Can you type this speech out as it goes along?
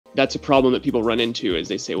that's a problem that people run into is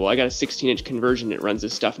they say, well, I got a 16-inch conversion. It runs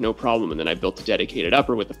this stuff no problem. And then I built a dedicated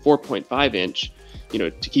upper with a 4.5 inch,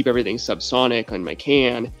 to keep everything subsonic on my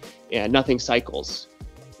can, and nothing cycles.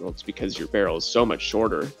 Well, it's because your barrel is so much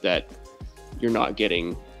shorter that you're not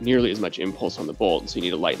getting nearly as much impulse on the bolt. So you need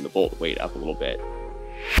to lighten the bolt weight up a little bit.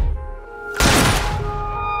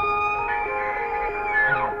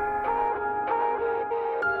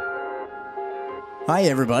 Hi,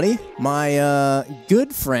 everybody. My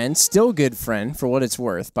good friend, still good friend for what it's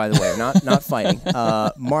worth, by the way, not fighting.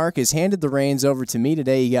 Mark has handed the reins over to me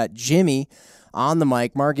today. You got Jimmy on the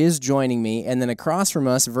mic. Mark is joining me. And then across from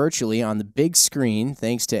us virtually on the big screen,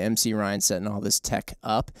 thanks to MC Ryan setting all this tech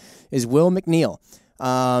up, is Will MacNeill.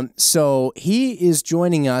 So he is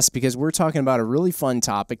joining us because we're talking about a really fun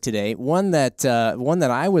topic today, one that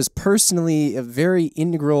I was personally very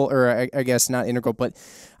integral, or I guess not integral, but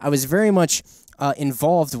I was very much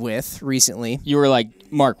involved with recently. You were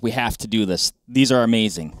like, Mark, we have to do this. These are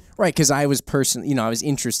amazing. Right, because I was I was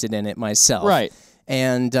interested in it myself. Right.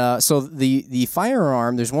 And so the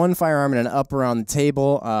firearm, there's one firearm and an upper on the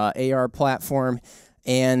table, AR platform.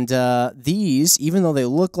 And these, even though they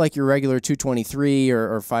look like your regular 223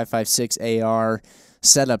 or 5.56 AR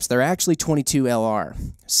setups, they're actually 22 LR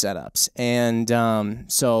setups. And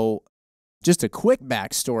so just a quick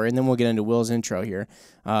backstory, and then we'll get into Will's intro here,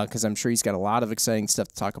 because I'm sure he's got a lot of exciting stuff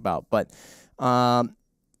to talk about. But I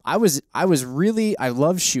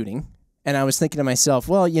love shooting, and I was thinking to myself,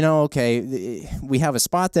 well, okay, we have a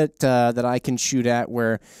spot that I can shoot at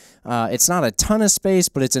where it's not a ton of space,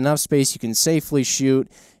 but it's enough space you can safely shoot.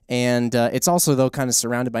 And it's also, though, kind of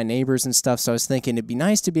surrounded by neighbors and stuff. So I was thinking it'd be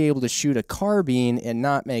nice to be able to shoot a carbine and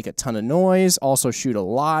not make a ton of noise. Also shoot a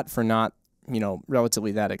lot for not,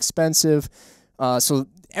 relatively that expensive. So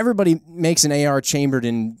everybody makes an AR chambered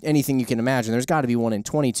in anything you can imagine. There's got to be one in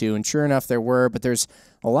 22, and sure enough there were, but there's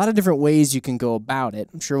a lot of different ways you can go about it.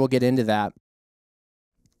 I'm sure we'll get into that.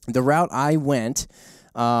 The route I went,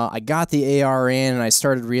 I got the AR in, and I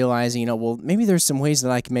started realizing, well, maybe there's some ways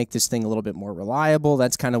that I can make this thing a little bit more reliable.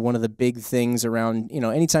 That's kind of one of the big things around,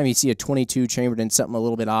 anytime you see a 22 chambered in something a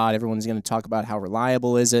little bit odd, everyone's going to talk about how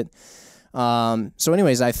reliable is it. So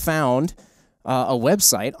anyways, I found a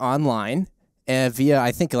website online via,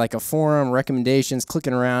 I think, like a forum, recommendations,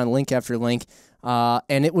 clicking around, link after link,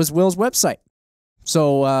 and it was Will's website.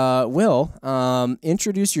 So, Will,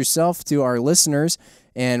 introduce yourself to our listeners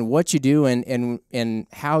and what you do and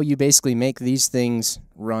how you basically make these things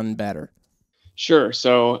run better. Sure.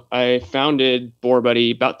 So I founded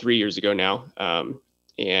BoreBuddy about 3 years ago now,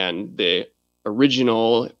 and the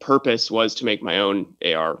original purpose was to make my own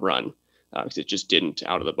AR run, because it just didn't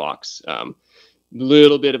out of the box.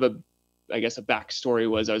 Little bit of a backstory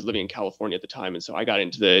was I was living in California at the time, and so I got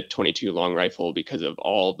into the 22 long rifle because of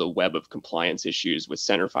all the web of compliance issues with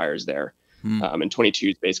center fires there. And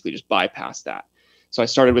 22s basically just bypassed that. So I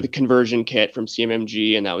started with a conversion kit from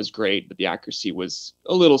CMMG, and that was great, but the accuracy was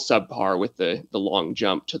a little subpar with the long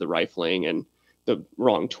jump to the rifling and the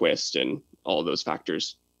wrong twist and all of those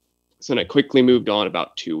factors. So then I quickly moved on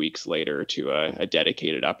about 2 weeks later to a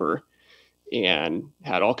dedicated upper, and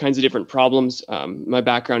had all kinds of different problems. My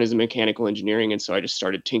background is in mechanical engineering, and so I just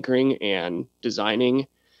started tinkering and designing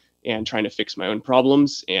and trying to fix my own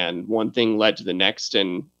problems. And one thing led to the next,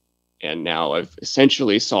 and now I've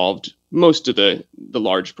essentially solved most of the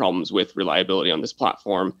large problems with reliability on this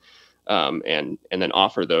platform, and then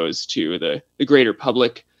offer those to the greater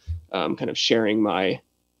public, kind of sharing my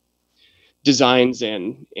designs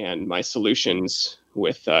and my solutions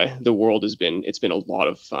with the world. It's been a lot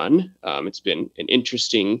of fun. It's been an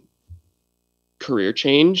interesting career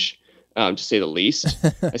change, to say the least.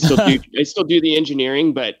 I still do the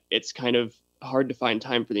engineering, but it's kind of hard to find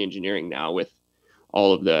time for the engineering now with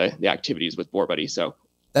all of the activities with BoreBuddy. So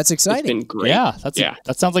that's exciting. It's been great. Yeah,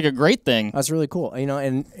 that sounds like a great thing. That's really cool.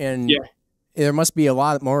 And yeah. There must be a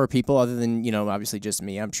lot more people other than, obviously just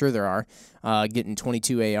me. I'm sure there are, getting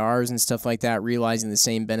 22 ARs and stuff like that, realizing the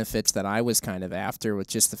same benefits that I was kind of after, with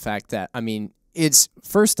just the fact that, it's,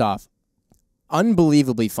 first off,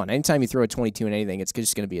 unbelievably fun. Anytime you throw a 22 in anything, it's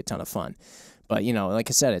just going to be a ton of fun. But, like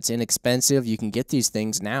I said, it's inexpensive. You can get these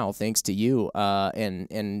things now thanks to you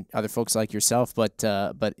and other folks like yourself.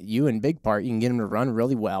 But you, in big part, you can get them to run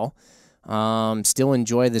really well. Still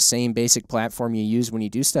enjoy the same basic platform you use when you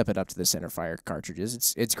do step it up to the centerfire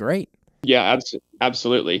cartridges. It's great. Yeah,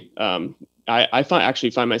 absolutely. I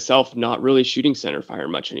actually find myself not really shooting centerfire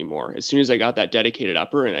much anymore. As soon as I got that dedicated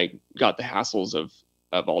upper and I got the hassles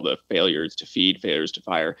of all the failures to feed, failures to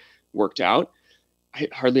fire worked out, I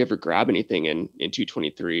hardly ever grab anything in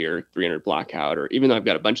 223 or 300 blackout, or even though I've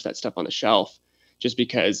got a bunch of that stuff on the shelf, just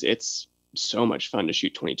because it's so much fun to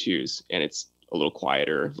shoot 22s, and it's a little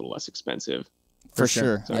quieter, a little less expensive. For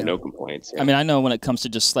sure. So no complaints. Yeah. I mean, I know when it comes to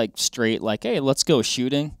just like straight, like, hey, let's go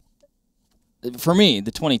shooting. For me,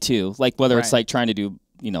 the 22, like whether it's like trying to do,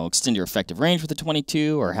 extend your effective range with the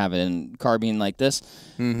 22 or have it in carbine like this,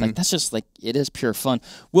 like that's just like, it is pure fun.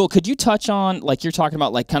 Will, could you touch on, like you're talking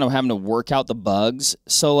about like kind of having to work out the bugs,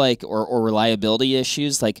 so like, or reliability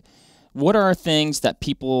issues, like what are things that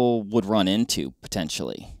people would run into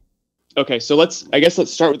potentially? Okay, so let's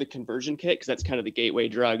start with the conversion kit, because that's kind of the gateway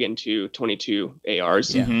drug into 22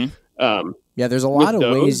 ARs. Yeah. Yeah, there's a lot of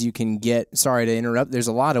ways you can get, sorry to interrupt, there's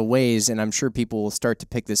a lot of ways, and I'm sure people will start to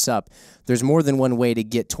pick this up. There's more than one way to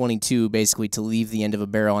get 22 basically to leave the end of a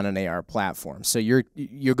barrel on an AR platform. So you're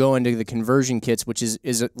going to the conversion kits, which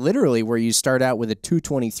is literally where you start out with a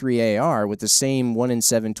 223 AR with the same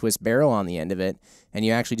 1-in-7 twist barrel on the end of it, and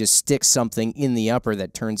you actually just stick something in the upper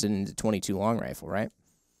that turns it into 22 long rifle, right?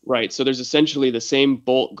 Right. So there's essentially the same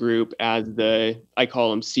bolt group as I call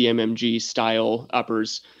them CMMG style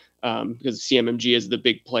uppers, because CMMG is the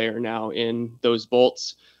big player now in those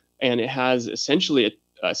bolts. And it has essentially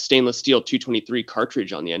a stainless steel 223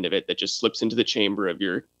 cartridge on the end of it that just slips into the chamber of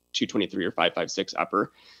your 223 or 5.56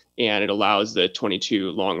 upper. And it allows the 22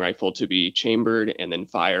 long rifle to be chambered and then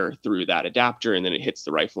fire through that adapter. And then it hits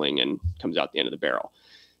the rifling and comes out the end of the barrel.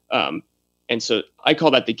 And so I call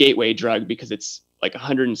that the gateway drug, because it's like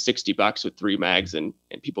 $160 with 3 mags, and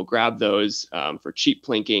people grab those for cheap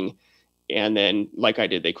plinking. And then, like I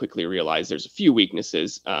did, they quickly realize there's a few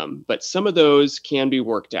weaknesses, but some of those can be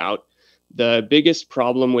worked out. The biggest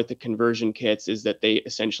problem with the conversion kits is that they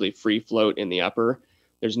essentially free float in the upper.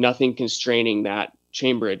 There's nothing constraining that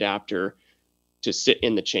chamber adapter to sit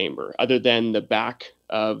in the chamber, other than the back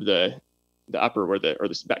of the upper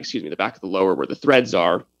the back of the lower where the threads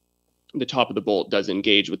are. The top of the bolt does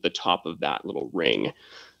engage with the top of that little ring.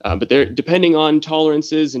 But there, depending on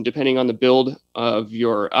tolerances and depending on the build of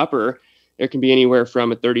your upper, there can be anywhere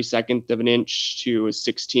from a 32nd of an inch to a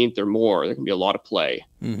 16th or more. There can be a lot of play.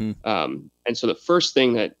 And so the first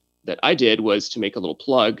thing that I did was to make a little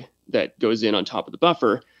plug that goes in on top of the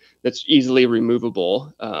buffer that's easily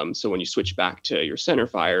removable. So when you switch back to your center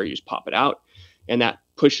fire, you just pop it out, and that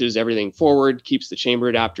pushes everything forward, keeps the chamber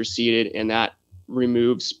adapter seated, and that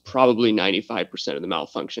removes probably 95% of the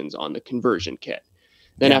malfunctions on the conversion kit.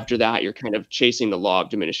 Then after that, you're kind of chasing the law of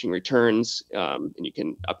diminishing returns, and you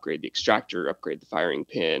can upgrade the extractor, upgrade the firing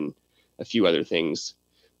pin, a few other things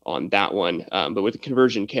on that one. But with the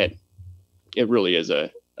conversion kit, it really is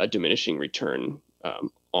a diminishing return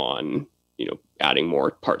on adding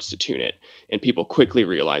more parts to tune it. And people quickly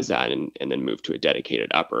realize that and then move to a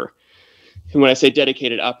dedicated upper. And when I say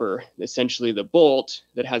dedicated upper, essentially the bolt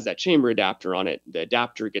that has that chamber adapter on it, the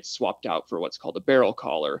adapter gets swapped out for what's called a barrel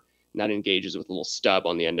collar. And that engages with a little stub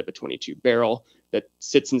on the end of a 22 barrel that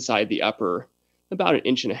sits inside the upper about 1.5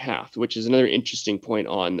 inches, which is another interesting point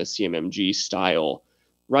on the CMMG style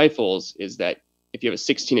rifles, is that if you have a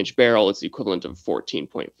 16-inch barrel, it's the equivalent of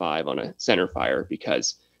 14.5 on a center fire,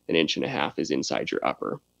 because 1.5 inches is inside your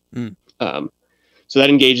upper. So that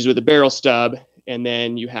engages with a barrel stub. And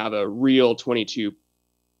then you have a real 22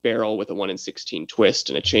 barrel with a 1-in-16 twist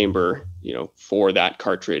and a chamber, for that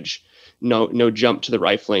cartridge. No jump to the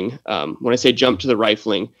rifling. When I say jump to the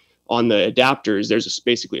rifling, on the adapters, there's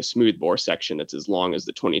basically a smooth bore section that's as long as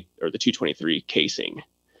the 223 casing.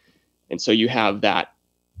 And so you have that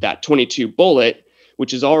 22 bullet,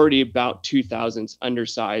 which is already about 2 thousandths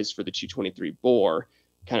undersized for the 223 bore,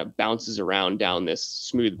 kind of bounces around down this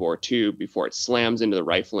smooth bore tube before it slams into the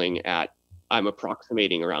rifling at, I'm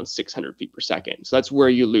approximating around 600 feet per second. So that's where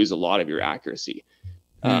you lose a lot of your accuracy.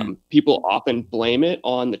 People often blame it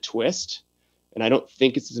on the twist, and I don't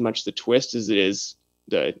think it's as much the twist as it is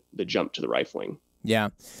the jump to the rifling. Yeah.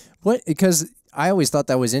 Because I always thought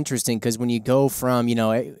that was interesting, because when you go from,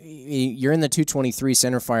 you're in the 223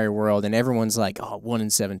 centerfire world, and everyone's like, oh,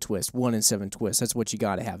 1-in-7 twist, 1-in-7 twist. That's what you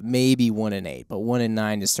got to have. Maybe 1-in-8, but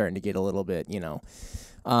 1-in-9 is starting to get a little bit,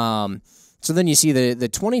 So then you see the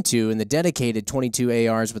 22 and the dedicated 22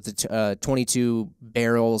 ARs with the 22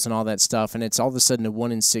 barrels and all that stuff, and it's all of a sudden a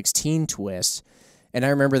 1-in-16 twist. And I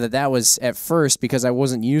remember that was at first, because I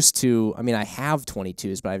wasn't used to, I have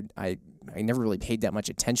 22s, but I never really paid that much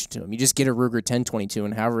attention to them. You just get a Ruger 1022,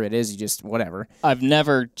 and however it is, you just, whatever. I've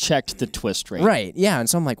never checked the twist rate. Right, yeah, and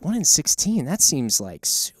so I'm like, 1-in-16, that seems like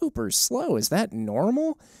super slow. Is that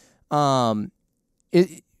normal?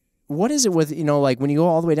 What is it with, like when you go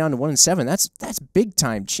all the way down to 1-in-7, that's big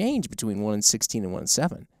time change between 1-in-16 and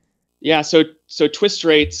 1-in-7. Yeah. So twist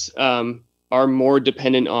rates are more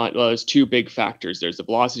dependent on, there's two big factors. There's the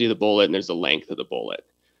velocity of the bullet and there's the length of the bullet.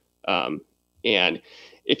 And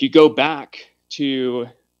if you go back to,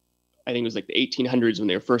 I think it was like the 1800s when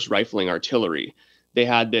they were first rifling artillery, they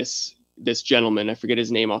had this gentleman, I forget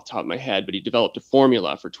his name off the top of my head, but he developed a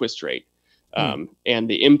formula for twist rate. And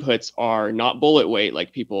the inputs are not bullet weight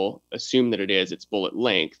like people assume that it is. It's bullet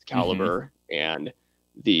length, caliber, and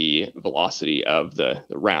the velocity of the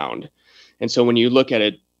round. And so when you look at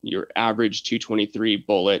it, your average 223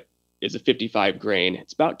 bullet is a 55 grain.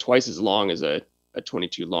 It's about twice as long as a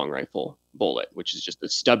 22 long rifle bullet, which is just a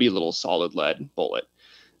stubby little solid lead bullet.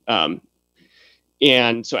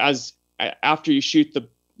 And so after you shoot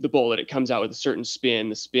the bullet, it comes out with a certain spin.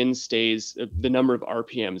 The spin stays, the number of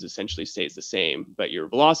RPMs essentially stays the same, but your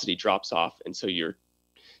velocity drops off. And so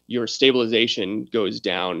your stabilization goes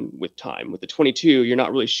down with time. With the 22, you're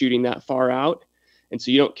not really shooting that far out. And so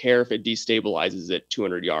you don't care if it destabilizes at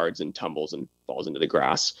 200 yards and tumbles and falls into the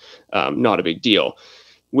grass. Not a big deal.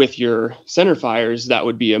 With your center fires, that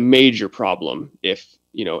would be a major problem if,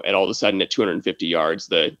 at all of a sudden at 250 yards,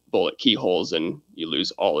 the bullet keyholes and you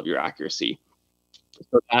lose all of your accuracy.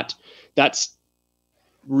 So that's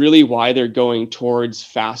really why they're going towards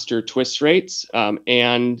faster twist rates,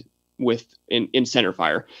 and in center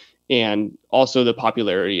fire, and also the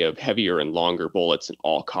popularity of heavier and longer bullets and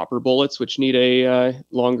all copper bullets, which need a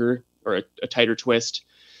longer or a tighter twist.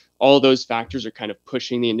 All of those factors are kind of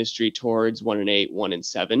pushing the industry towards 1 and 8, 1 and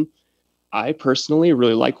 7. I personally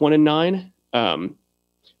really like 1 and 9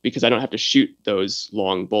 because I don't have to shoot those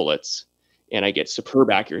long bullets. And I get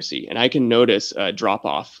superb accuracy. And I can notice a drop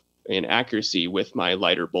off in accuracy with my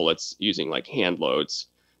lighter bullets using like hand loads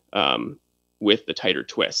with the tighter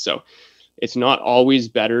twist. So it's not always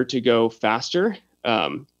better to go faster.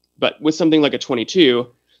 But with something like a 22,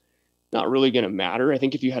 not really going to matter. I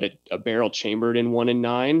think if you had a barrel chambered in 1 and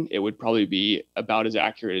 9, it would probably be about as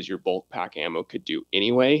accurate as your bulk pack ammo could do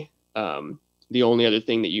anyway. The only other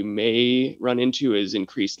thing that you may run into is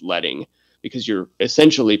increased leading, because you're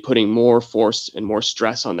essentially putting more force and more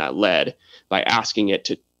stress on that lead by asking it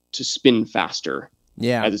to spin faster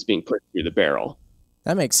as it's being put through the barrel.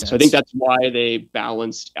 That makes sense. So I think that's why they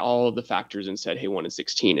balanced all of the factors and said, hey, 1 and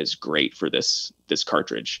 16 is great for this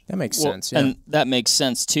cartridge. That makes sense, yeah. And that makes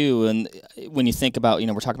sense, too. And when you think about,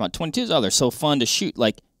 we're talking about 22s, they're so fun to shoot.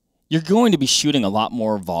 Like, you're going to be shooting a lot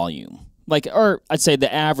more volume. Or I'd say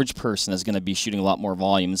the average person is going to be shooting a lot more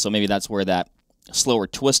volume. So maybe that's where that slower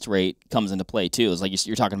twist rate comes into play too. Is like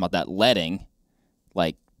you're talking about that leading,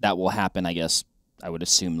 like that will happen, I guess I would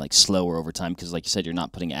assume, like slower over time, because like you said, you're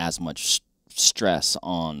not putting as much stress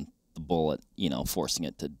on the bullet, forcing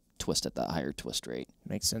it to twist at that higher twist rate.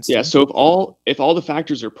 Makes sense. Yeah. So if all the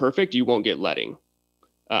factors are perfect, you won't get leading.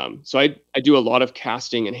 So I do a lot of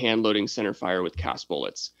casting and hand loading center fire with cast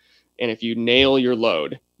bullets. And if you nail your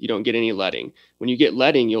load, you don't get any leading. When you get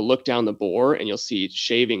leading, you'll look down the bore and you'll see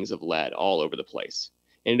shavings of lead all over the place.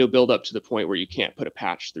 And it'll build up to the point where you can't put a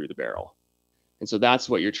patch through the barrel. And so that's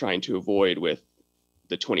what you're trying to avoid with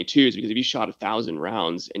the 22s, because if you shot 1,000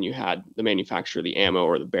 rounds and you had the manufacturer of the ammo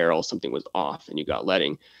or the barrel, something was off and you got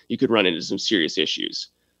leading, you could run into some serious issues.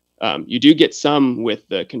 You do get some with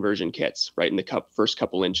the conversion kits, right in the first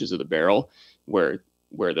couple inches of the barrel where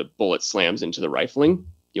the bullet slams into the rifling.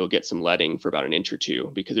 You'll get some leading for about an inch or two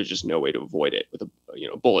because there's just no way to avoid it. With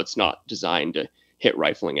a bullet's not designed to hit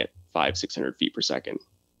rifling at 500-600 feet per second.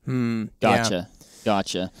 Gotcha.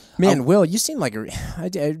 Gotcha. Man, Will, you seem like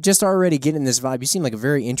just already getting this vibe. You seem like a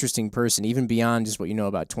very interesting person, even beyond just what you know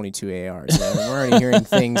about 22 ARs. We're already hearing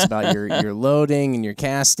things about your loading and your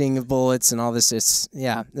casting of bullets and all this. It's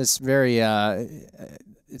very.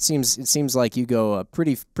 It seems like you go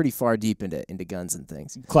pretty far deep into guns and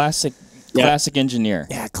things. Classic engineer.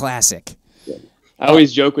 Yeah, classic. I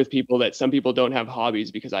always joke with people that some people don't have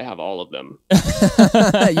hobbies because I have all of them.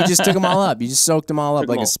 You just took them all up. You just soaked them all up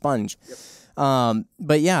like a sponge. Yep.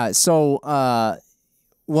 But yeah, so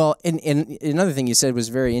well, and another thing you said was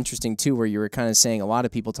very interesting too, where you were kind of saying a lot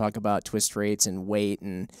of people talk about twist rates and weight,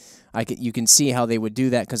 and you can see how they would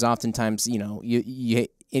do that because oftentimes to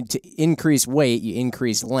increase weight, you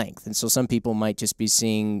increase length, and so some people might just be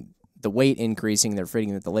seeing the weight increasing. They're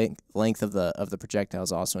figuring that the length of the projectile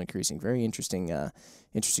is also increasing. Very interesting,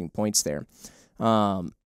 interesting points there.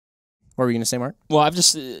 What were you going to say, Mark? Well,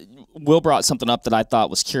 Will brought something up that I thought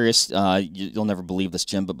was curious. You'll never believe this,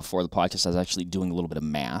 Jim, but before the podcast, I was actually doing a little bit of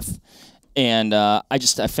math, and I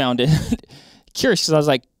found it curious because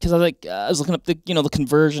I was looking up the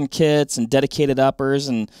conversion kits and dedicated uppers,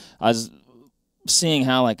 and I was seeing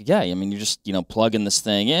how you're just plugging this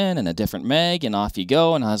thing in a different meg and off you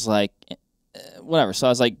go, and I was like, whatever. So I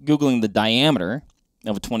was like Googling the diameter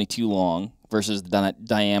of a 22 long versus the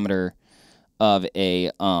diameter of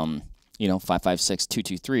a 5.56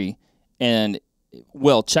 223, and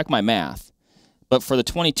Will, check my math. But for the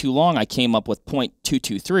 22 long, I came up with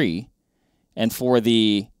 .223, and for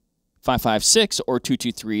the 5.56 or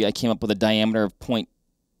 223, I came up with a diameter of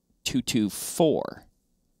 .224.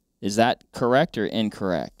 Is that correct or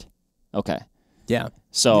incorrect? Okay. Yeah.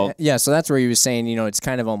 So yeah, so that's where he was saying, it's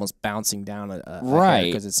kind of almost bouncing down right,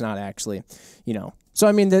 because it's not actually, So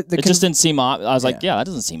I mean, it just didn't seem. I was like, yeah, that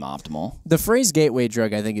doesn't seem optimal. The phrase gateway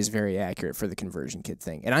drug, I think, is very accurate for the conversion kit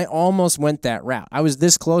thing, and I almost went that route. I was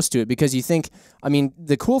this close to it because you think, I mean,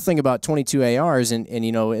 the cool thing about 22 ARs, and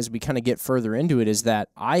as we kind of get further into it, is that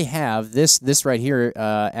I have this right here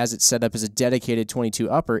as it's set up as a dedicated 22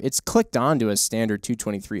 upper. It's clicked onto a standard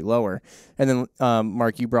 223 lower, and then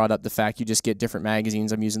Mark, you brought up the fact you just get different magazines.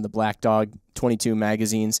 I'm using the Black Dog 22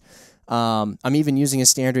 magazines. I'm even using a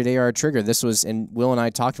standard AR trigger. This was, and Will and I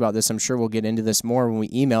talked about this. I'm sure we'll get into this more when we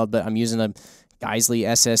emailed, but I'm using a Geisley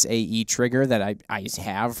SSAE trigger that I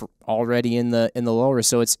have already in the lower.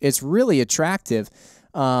 So it's really attractive.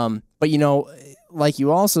 But like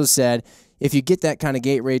you also said, if you get that kind of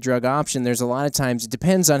gateway drug option, there's a lot of times it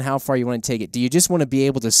depends on how far you want to take it. Do you just want to be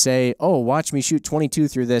able to say, oh, watch me shoot 22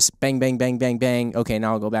 through this, bang, bang, bang, bang, bang. Okay,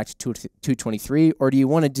 now I'll go back to 223. Or do you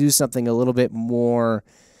want to do something a little bit more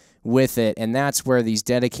with it? And that's where these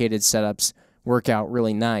dedicated setups work out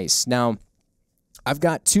really nice. Now, I've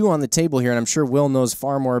got two on the table here, and I'm sure Will knows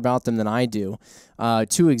far more about them than I do.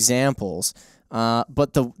 Two examples.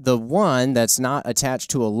 But the one that's not attached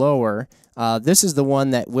to a lower, this is the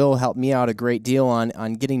one that will help me out a great deal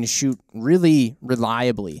on getting to shoot really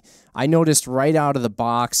reliably. I noticed right out of the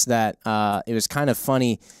box that it was kind of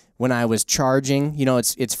funny when I was charging.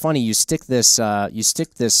 It's funny, you stick this, I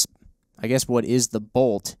guess what is the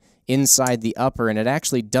bolt inside the upper, and it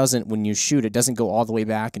actually doesn't, when you shoot, it doesn't go all the way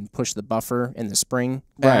back and push the buffer and the spring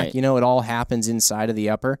back. Right. It all happens inside of the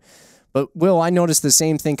upper. But Will, I noticed the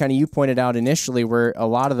same thing kind of you pointed out initially, where a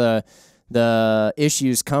lot of the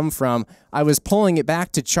issues come from. I was pulling it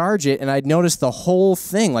back to charge it, and I'd noticed the whole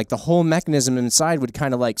thing, like the whole mechanism inside would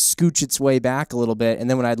kind of like scooch its way back a little bit, and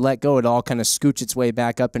then when I'd let go, it all kind of scooch its way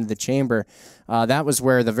back up into the chamber. That was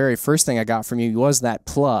where the very first thing I got from you was that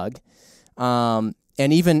plug.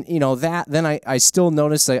 And even, that, then I still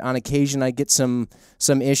notice that on occasion I get some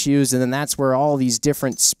issues, and then that's where all these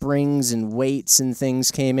different springs and weights and things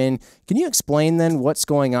came in. Can you explain then what's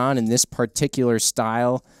going on in this particular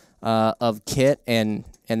style of kit, and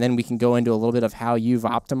then we can go into a little bit of how you've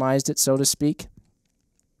optimized it, so to speak?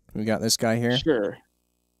 We got this guy here. Sure.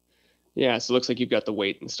 Yeah, so it looks like you've got the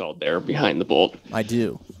weight installed there behind the bolt. I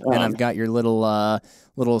do. And I've got your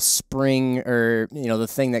little spring, or, the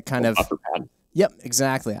thing that kind of... upper pad. Yep,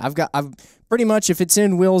 exactly. I've pretty much, if it's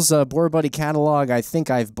in Will's Bore Buddy catalog, I think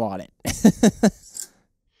I've bought it.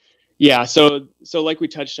 Yeah, so like we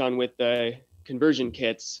touched on with the conversion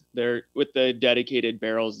kits, there with the dedicated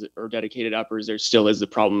barrels or dedicated uppers, there still is the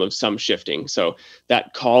problem of some shifting. So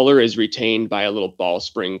that collar is retained by a little ball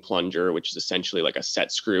spring plunger, which is essentially like a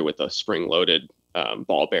set screw with a spring-loaded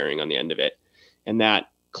ball bearing on the end of it, and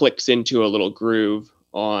that clicks into a little groove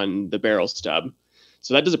on the barrel stub.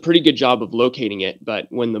 So that does a pretty good job of locating it, but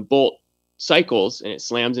when the bolt cycles and it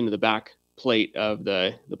slams into the back plate of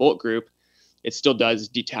the bolt group, it still does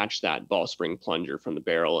detach that ball spring plunger from the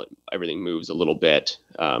barrel. Everything moves a little bit,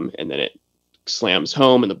 and then it slams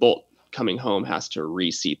home, and the bolt coming home has to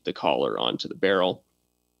reseat the collar onto the barrel.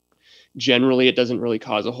 Generally, it doesn't really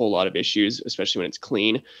cause a whole lot of issues, especially when it's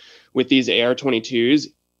clean. With these AR-22s,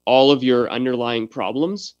 all of your underlying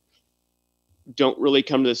problems don't really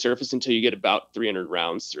come to the surface until you get about 300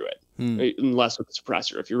 rounds through it, unless with the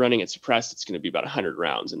suppressor. If you're running it suppressed, it's going to be about 100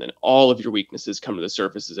 rounds, and then all of your weaknesses come to the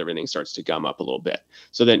surface as everything starts to gum up a little bit.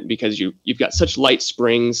 So then, because you've got such light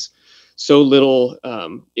springs, so little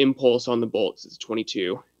impulse on the bolts, it's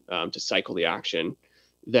 22 to cycle the action,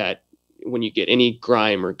 that when you get any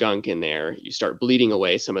grime or gunk in there, you start bleeding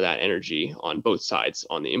away some of that energy on both sides,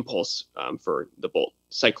 on the impulse for the bolt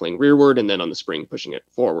cycling rearward, and then on the spring pushing it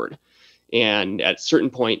forward. And at a certain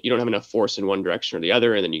point, you don't have enough force in one direction or the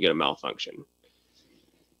other, and then you get a malfunction.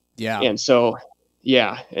 Yeah. And so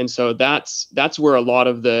that's where a lot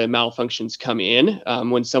of the malfunctions come in.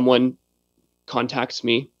 When someone contacts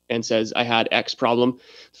me and says, I had X problem,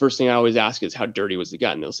 the first thing I always ask is, how dirty was the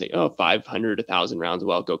gun? They'll say, 500, 1,000 rounds.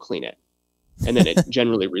 Well, go clean it. And then it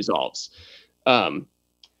generally resolves.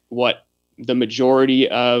 What the majority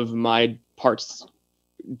of my parts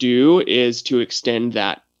do is to extend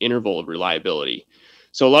that interval of reliability.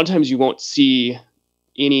 So a lot of times you won't see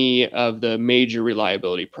any of the major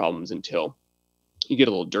reliability problems until you get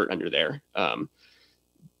a little dirt under there,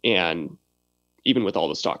 and even with all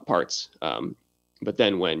the stock parts. But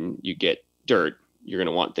then when you get dirt, you're going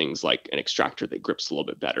to want things like an extractor that grips a little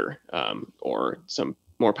bit better, or some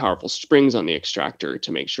more powerful springs on the extractor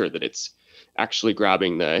to make sure that it's actually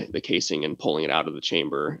grabbing the casing and pulling it out of the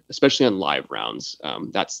chamber, especially on live rounds.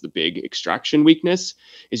 That's the big extraction weakness,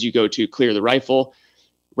 is you go to clear the rifle,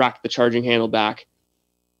 rack the charging handle back.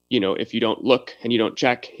 If you don't look and you don't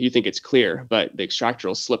check, you think it's clear, but the extractor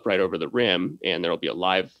will slip right over the rim and there'll be a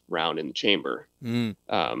live round in the chamber when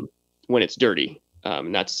it's dirty.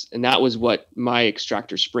 And that was what my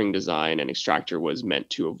extractor spring design and extractor was meant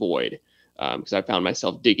to avoid. Because I found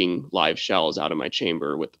myself digging live shells out of my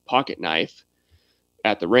chamber with the pocket knife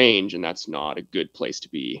at the range, and that's not a good place to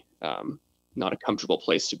be, not a comfortable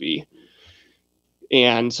place to be.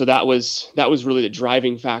 And so that was really the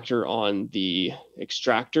driving factor on the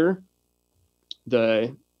extractor.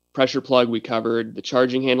 The pressure plug we covered. The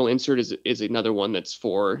charging handle insert is another one that's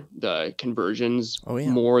for the conversions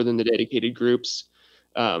more than the dedicated groups,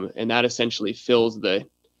 and that essentially fills the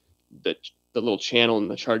little channel in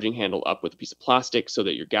the charging handle up with a piece of plastic so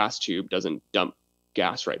that your gas tube doesn't dump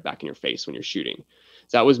gas right back in your face when you're shooting.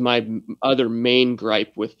 So that was my other main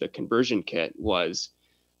gripe with the conversion kit was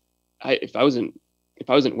if I wasn't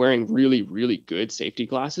wearing really, really good safety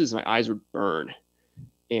glasses, my eyes would burn.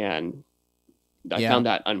 And I found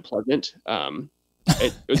that unpleasant.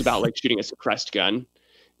 It was about like shooting a suppressed gun.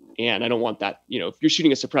 And I don't want that, if you're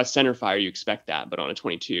shooting a suppressed center fire, you expect that, but on a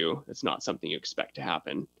 22, it's not something you expect to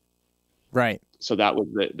happen. Right. So that was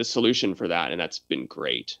the solution for that. And that's been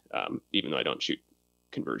great. Even though I don't shoot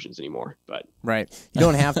conversions anymore, but right. You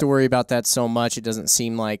don't have to worry about that so much. It doesn't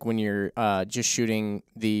seem like when you're just shooting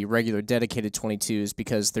the regular dedicated 22s,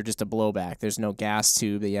 because they're just a blowback. There's no gas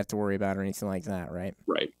tube that you have to worry about or anything like that. Right.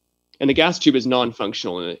 Right. And the gas tube is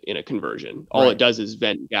non-functional in a conversion. All it does is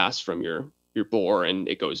vent gas from your bore, and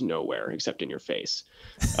it goes nowhere except in your face.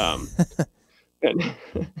 And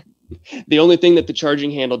the only thing that the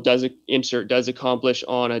charging handle does accomplish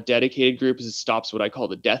on a dedicated group is it stops what I call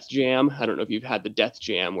the death jam. I don't know if you've had the death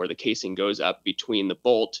jam where the casing goes up between the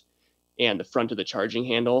bolt and the front of the charging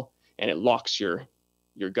handle, and it locks your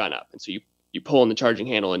gun up. And so you pull on the charging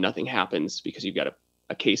handle and nothing happens because you've got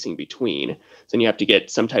a casing between. So then you have to get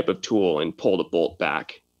some type of tool and pull the bolt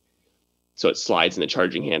back so it slides in the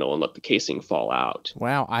charging handle and let the casing fall out.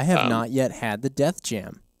 Wow, I have not yet had the death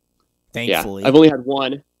jam. Thankfully. Yeah, I've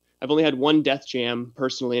only had one death jam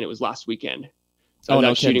personally, and it was last weekend. So I was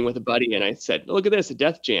out shooting with a buddy, and I said, "Look at this, a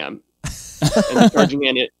death jam." And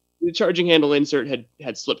the charging handle insert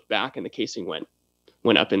had slipped back, and the casing went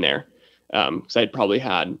up in there. Because I'd probably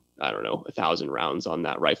had, I don't know, 1,000 rounds on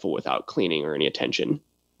that rifle without cleaning or any attention.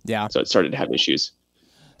 Yeah. So it started to have issues.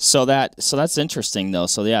 So that's interesting though.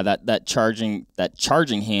 So yeah, that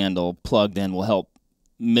charging handle plugged in will help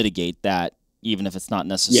mitigate that, even if it's not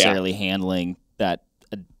necessarily handling that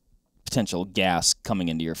potential gas coming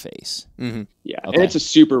into your face. Mm-hmm. Yeah. Okay. And it's a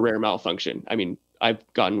super rare malfunction. I mean, I've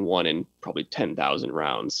gotten one in probably 10,000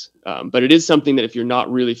 rounds. But it is something that if you're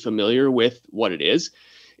not really familiar with what it is,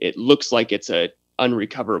 it looks like it's a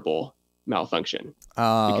unrecoverable malfunction.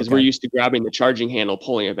 Because we're used to grabbing the charging handle,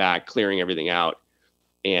 pulling it back, clearing everything out.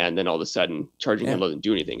 And then all of a sudden, charging handle doesn't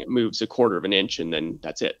do anything. It moves 1/4 of an inch, and then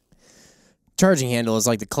that's it. Charging handle is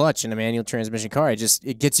like the clutch in a manual transmission car.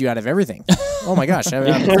 It gets you out of everything. Oh my gosh, I'm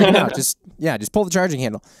freaking out. Just pull the charging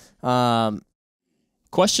handle.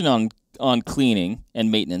 Question on cleaning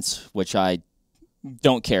and maintenance, which I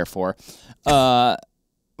don't care for.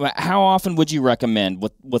 How often would you recommend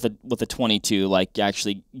with a 22, like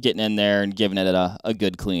actually getting in there and giving it a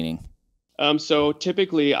good cleaning? So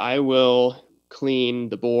typically I will clean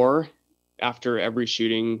the bore after every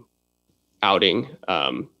shooting outing.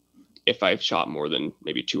 If I've shot more than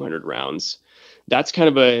maybe 200 rounds, that's kind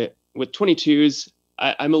of with 22s,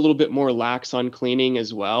 I'm a little bit more lax on cleaning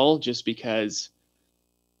as well, just because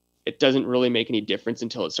it doesn't really make any difference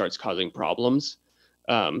until it starts causing problems.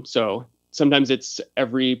 So sometimes it's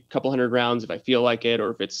every couple hundred rounds if I feel like it, or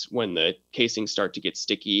if it's when the casings start to get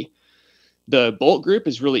sticky. The bolt group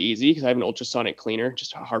is really easy because I have an ultrasonic cleaner,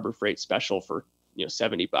 just a Harbor Freight special for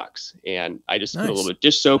 $70, and I just put a little bit of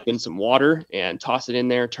dish soap in some water and toss it in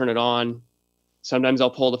there, turn it on. Sometimes I'll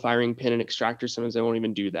pull the firing pin and extractor. Sometimes I won't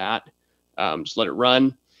even do that. Just let it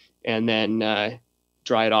run, and then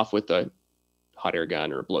dry it off with a hot air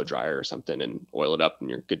gun or a blow dryer or something, and oil it up, and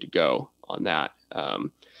you're good to go on that.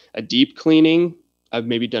 A deep cleaning, I've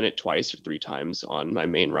maybe done it 2 or 3 times on my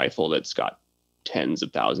main rifle that's got tens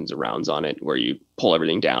of thousands of rounds on it, where you pull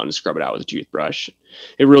everything down and scrub it out with a toothbrush.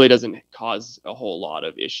 It really doesn't cause a whole lot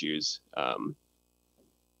of issues.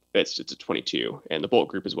 It's a 22, and the bolt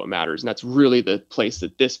group is what matters. And that's really the place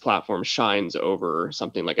that this platform shines over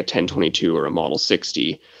something like a 1022 or a Model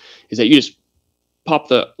 60, is that pop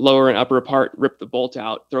the lower and upper apart, rip the bolt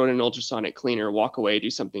out, throw it in an ultrasonic cleaner, walk away, do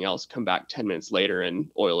something else, come back 10 minutes later and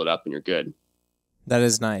oil it up and you're good. That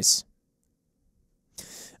is nice.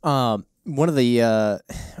 One of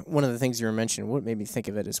the things you were mentioning, what made me think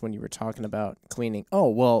of it is when you were talking about cleaning. Oh,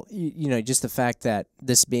 well, just the fact that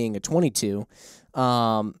this being a 22,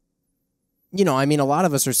 I mean, a lot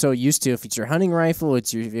of us are so used to, if it's your hunting rifle,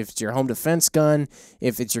 if it's your home defense gun,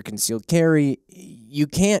 if it's your concealed carry, you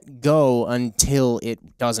can't go until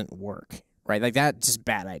it doesn't work, right? Like, that's just a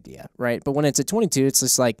bad idea, right? But when it's a 22, it's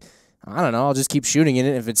just like, I don't know, I'll just keep shooting it.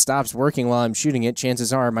 If it stops working while I'm shooting it,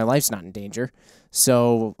 chances are my life's not in danger.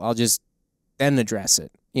 So I'll just then address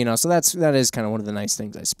it. So that is kind of one of the nice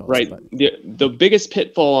things, I suppose. Right. But The biggest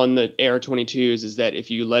pitfall on the AR-22s is that if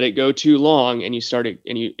you let it go too long and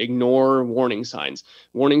you ignore warning signs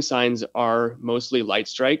are mostly light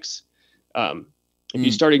strikes. If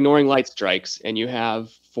you start ignoring light strikes and you have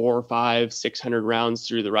 400, 500, 600 rounds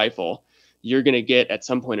through the rifle, you're going to get at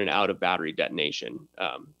some point an out of battery detonation.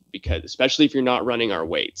 Because especially if you're not running our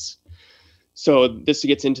weights. So this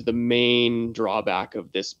gets into the main drawback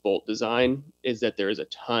of this bolt design is that there is a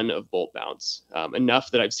ton of bolt bounce,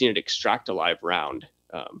 enough that I've seen it extract a live round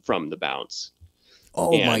from the bounce.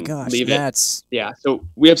 Oh my gosh, that's So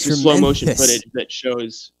we have some tremendous slow motion footage that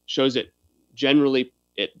shows it generally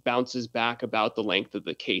it bounces back about the length of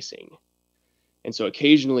the casing, and so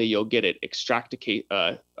occasionally you'll get it extract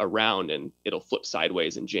a round and it'll flip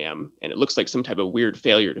sideways and jam, and it looks like some type of weird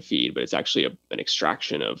failure to feed, but it's actually an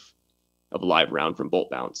extraction of a live round from bolt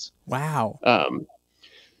bounce. Wow.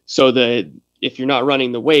 So if you're not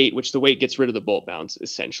running the weight, which the weight gets rid of the bolt bounce,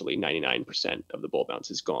 essentially 99% of the bolt bounce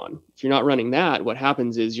is gone. If you're not running that, what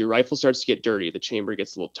happens is your rifle starts to get dirty. The chamber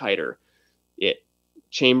gets a little tighter. It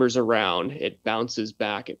chambers around, it bounces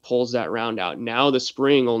back, it pulls that round out. Now the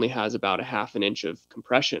spring only has about a half an inch of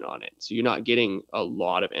compression on it. So you're not getting a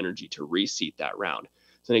lot of energy to reseat that round.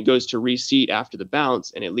 So then it goes to reseat after the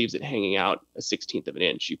bounce and it leaves it hanging out a 1/16 of an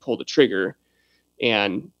inch. You pull the trigger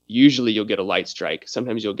and usually you'll get a light strike.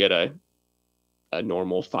 Sometimes you'll get a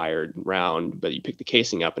normal fired round, but you pick the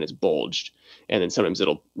casing up and it's bulged. And then sometimes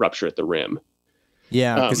it'll rupture at the rim.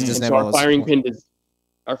 Yeah, because it doesn't have so all those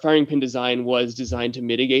our firing pin design was designed to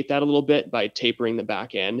mitigate that a little bit by tapering the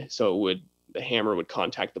back end. So the hammer would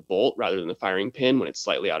contact the bolt rather than the firing pin when it's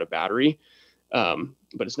slightly out of battery. But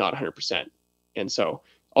it's not 100%. And so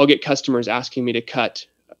I'll get customers asking me to cut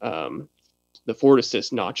the forward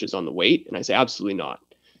assist notches on the weight. And I say, absolutely not.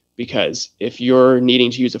 Because if you're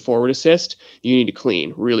needing to use a forward assist, you need to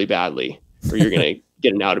clean really badly or you're going to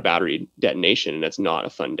get an out of battery detonation. And that's not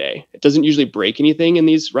a fun day. It doesn't usually break anything in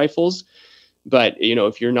these rifles. But,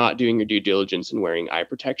 if you're not doing your due diligence and wearing eye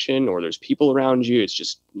protection or there's people around you, it's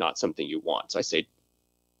just not something you want. So I say,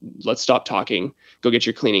 let's stop talking, go get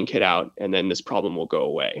your cleaning kit out, and then this problem will go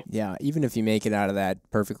away. Yeah, even if you make it out of that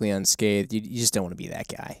perfectly unscathed, you just don't want to be that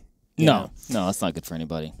guy. No, that's not good for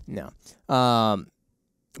anybody. No.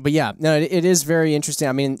 But yeah, no, it is very interesting.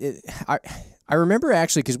 I mean, I remember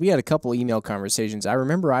actually, because we had a couple email conversations, I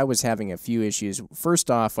remember I was having a few issues.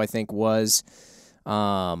 First off, I think was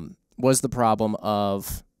the problem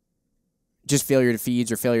of just failure to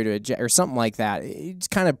feeds or failure to eject or something like that. It's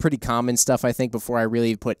kind of pretty common stuff, I think, before I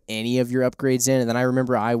really put any of your upgrades in. And then I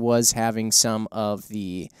remember I was having some of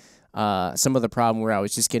the problem where I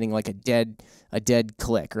was just getting like a dead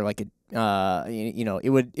click or like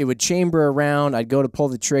it would chamber around. I'd go to pull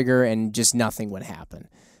the trigger and just nothing would happen.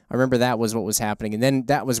 I remember that was what was happening, and then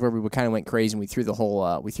that was where we kind of went crazy and we threw the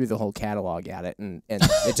whole catalog at it, and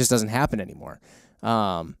it just doesn't happen anymore.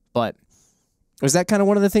 But was that kind of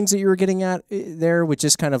one of the things that you were getting at there, with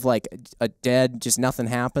just kind of like a dead, just nothing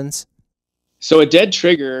happens? So a dead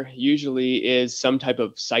trigger usually is some type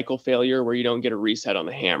of cycle failure where you don't get a reset on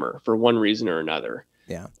the hammer for one reason or another.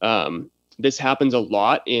 Yeah. This happens a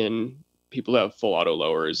lot in people who have full auto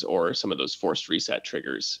lowers or some of those forced reset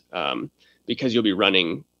triggers, because you'll be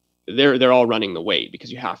running. They're all running the weight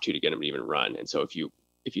because you have to get them to even run. And so if you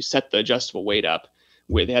set the adjustable weight up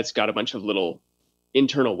it's got a bunch of little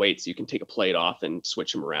internal weights, you can take a plate off and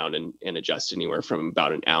switch them around and adjust anywhere from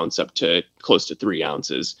about an ounce up to close to 3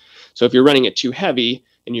 ounces. So if you're running it too heavy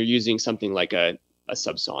and you're using something like a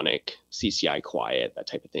subsonic CCI quiet, that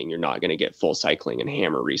type of thing, you're not going to get full cycling and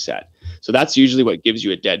hammer reset. So that's usually what gives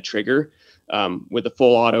you a dead trigger. With a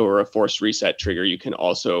full auto or a forced reset trigger, you can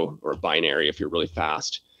also, or a binary if you're really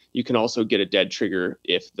fast, you can also get a dead trigger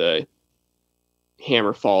if the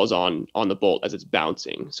hammer falls on the bolt as it's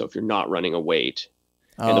bouncing. So if you're not running a weight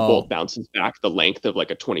and the bolt bounces back the length of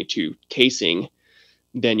like a 22 casing,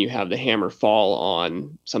 then you have the hammer fall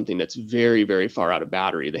on something that's very, very far out of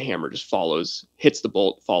battery. The hammer just follows, hits the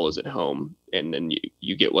bolt, follows it home, and then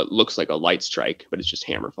you get what looks like a light strike, but it's just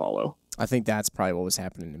hammer follow. I think that's probably what was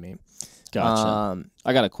happening to me. Gotcha.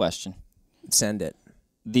 I got a question. Send it.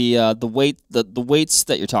 The weights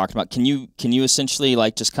that you're talking about, can you essentially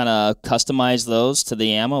like just kind of customize those to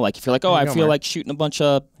the ammo? Like if you're like, oh, I feel like shooting a bunch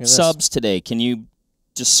of subs today, can you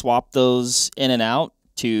just swap those in and out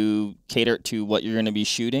to cater to what you're going to be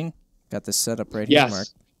shooting? Got this set up right here, Mark.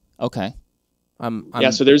 Okay.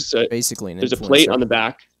 So there's basically there's a plate on the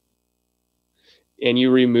back, and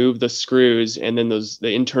you remove the screws, and then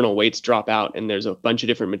the internal weights drop out, and there's a bunch of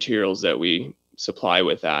different materials that we supply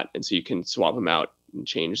with that, and so you can swap them out and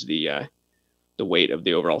change the weight of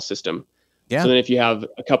the overall system. Yeah. So then if you have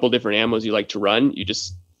a couple different ammos you like to run, you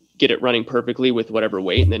just get it running perfectly with whatever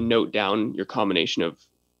weight, and then note down your combination of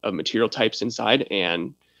material types inside,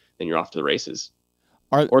 and then you're off to the races.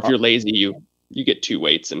 Or if you're lazy, you get 2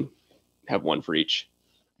 weights and have 1 for each.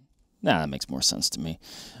 Nah, that makes more sense to me.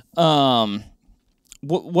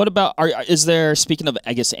 What about, is there, speaking of,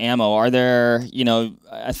 I guess, ammo, are there,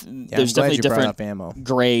 there's definitely different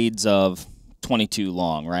grades of 22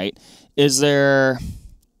 long, right? Is there,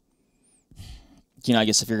 I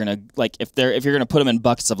guess if you're going to, like, if you're going to put them in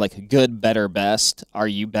buckets of like good, better, best, are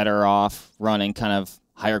you better off running kind of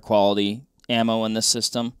higher quality ammo in this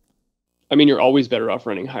system? I mean, you're always better off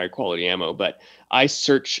running higher quality ammo, but I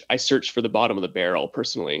search for the bottom of the barrel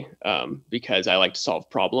personally, because I like to solve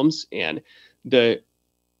problems. And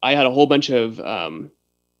I had a whole bunch of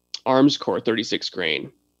Arms Core 36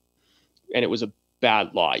 grain, and it was a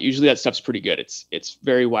bad lot. Usually that stuff's pretty good. It's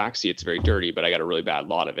very waxy, it's very dirty, but I got a really bad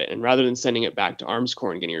lot of it. And rather than sending it back to Arms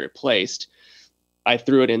Core and getting it replaced, I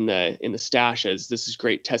threw it in the stash as this is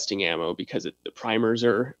great testing ammo, because the primers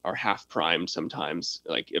are half primed sometimes.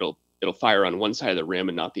 Like it'll fire on one side of the rim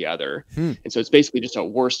and not the other. And so it's basically just a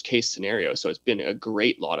worst case scenario. So it's been a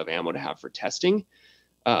great lot of ammo to have for testing.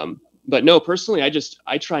 But no, personally,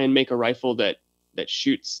 I try and make a rifle that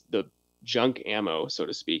shoots the junk ammo, so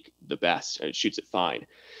to speak, the best, and it shoots it fine.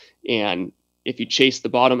 And if you chase the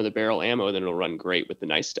bottom of the barrel ammo, then it'll run great with the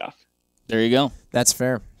nice stuff. There you go. That's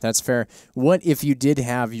fair. That's fair. What if you did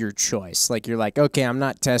have your choice? Like you're like, okay, I'm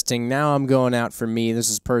not testing. Now I'm going out for me. This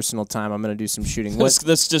is personal time. I'm going to do some shooting.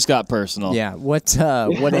 This just got personal. Yeah. What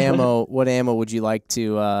ammo would you like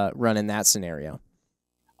to run in that scenario?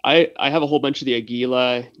 I have a whole bunch of the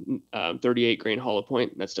Aguila 38 grain hollow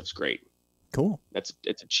point. That stuff's great. Cool. It's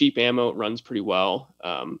a cheap ammo. It runs pretty well.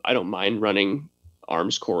 I don't mind running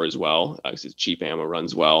Arms Core as well, because it's cheap ammo,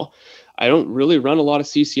 runs well. I don't really run a lot of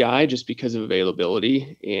CCI just because of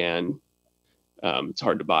availability, and it's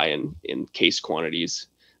hard to buy in case quantities.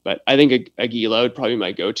 But I think Aguila would probably be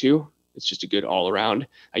my go-to. It's just a good all-around.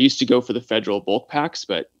 I used to go for the Federal bulk packs,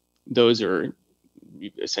 but those are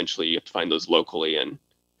essentially, you have to find those locally, and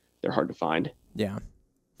they're hard to find. Yeah.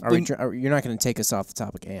 You're not going to take us off the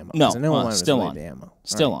topic of ammo? No, still on. Ammo.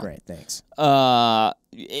 Still on. Great, thanks.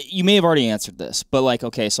 You may have already answered this, but like,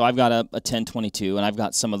 okay, so I've got a 1022, and I've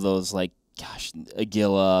got some of those like,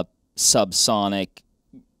 Aguila subsonic.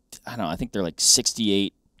 I don't know. I think they're like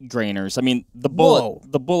 68 grainers. I mean, the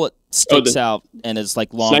bullet sticks out and is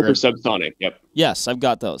like longer. Sniper subsonic. Yep. Yes, I've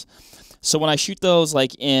got those. So when I shoot those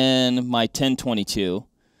like in my 1022,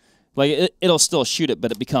 like it'll still shoot it,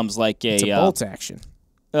 but it becomes like it's a bolt action.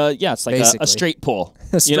 Yeah, it's like a straight pull.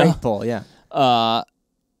 A straight pull, yeah.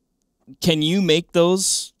 Can you make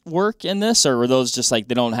those work in this, or are those just like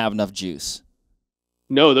they don't have enough juice?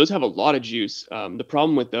 No, those have a lot of juice. The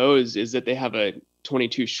problem with those is that they have a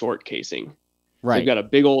 22 short casing. Right. They've got a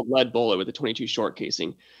big old lead bullet with a 22 short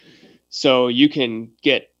casing. So you can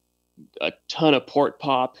get a ton of port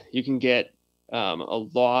pop. You can get a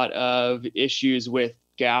lot of issues with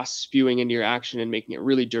gas spewing into your action and making it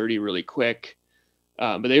really dirty really quick.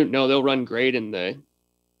 But they'll run great in the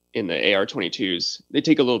AR-22s. They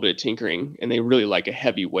take a little bit of tinkering, and they really like a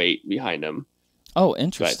heavy weight behind them. Oh,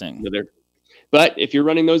 interesting. But if you're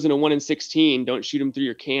running those in a 1 in 16, don't shoot them through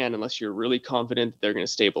your can unless you're really confident that they're going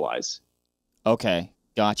to stabilize. Okay,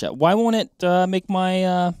 gotcha. Why won't it make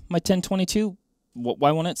my 1022?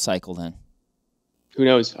 Why won't it cycle then? Who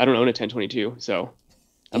knows? I don't own a 1022, so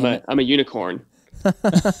I'm a unicorn.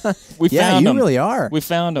 You really are. We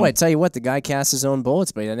found him. Well, I tell you what, the guy casts his own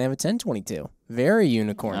bullets, but he doesn't have a 1022. Very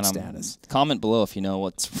unicorn status. Comment below if you know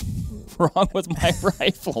what's wrong with my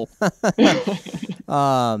rifle.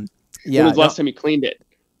 When was the last time you cleaned it?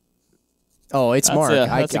 Oh, it's Mark.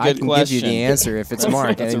 I can give you the answer if it's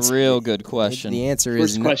Mark. That's a real good question. The answer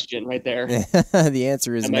is first question right there. The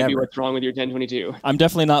answer is that never. Might be what's wrong with your 1022. I'm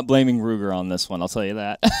definitely not blaming Ruger on this one. I'll tell you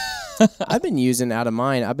that. I've been using out of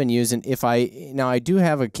mine. I've been using now I do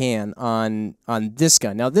have a can on this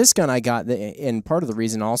gun. Now this gun I got, and part of the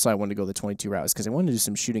reason also I wanted to go the 22 route is because I wanted to do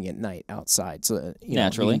some shooting at night outside, so you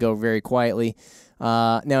Naturally can go very quietly.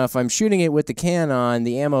 Now if I'm shooting it with the can on,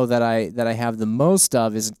 the ammo that I have the most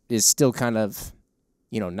of is still kind of,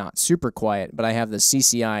 not super quiet, but I have the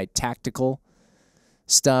CCI tactical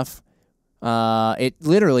stuff. It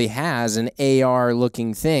literally has an AR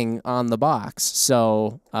looking thing on the box.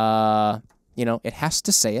 So, it has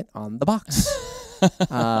to say it on the box.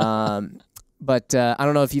 But I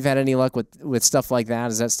don't know if you've had any luck with stuff like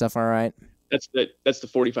that. Is that stuff all right? That's the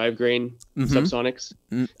 45 grain subsonics.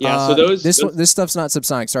 Yeah. So this stuff's not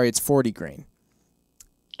subsonic. Sorry, it's 40 grain.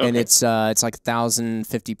 Okay. And it's like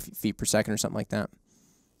 1,050 feet per second or something like that.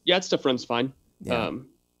 Yeah, that stuff runs fine. Yeah.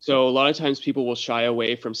 So a lot of times people will shy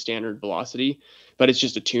away from standard velocity, but it's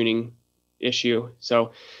just a tuning issue.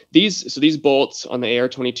 So these bolts on the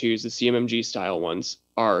AR-22s, the CMMG style ones,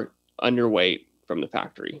 are underweight from the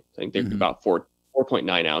factory. I think they're about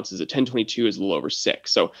 4.9 ounces. A 1022 is a little over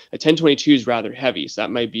 6. So a 1022 is rather heavy. So that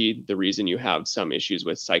might be the reason you have some issues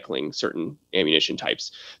with cycling certain ammunition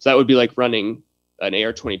types. So that would be like running an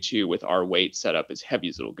AR-22 with our weight set up as heavy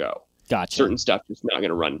as it'll go. Gotcha. Certain stuff is not going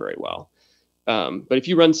to run very well. But if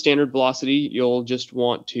you run standard velocity, you'll just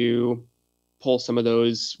want to pull some of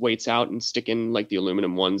those weights out and stick in like the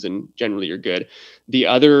aluminum ones, and generally you're good. The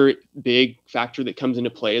other big factor that comes into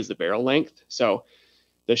play is the barrel length. So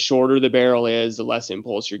the shorter the barrel is, the less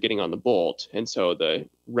impulse you're getting on the bolt. And so the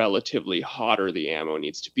relatively hotter the ammo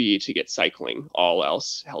needs to be to get cycling, all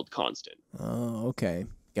else held constant. Oh, okay.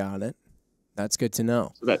 Got it. That's good to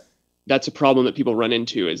know. So that's a problem that people run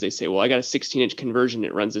into, is they say, well, I got a 16-inch conversion.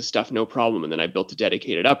 It runs this stuff, no problem. And then I built a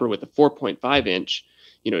dedicated upper with a 4.5-inch,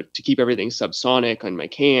 to keep everything subsonic on my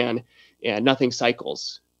can, and nothing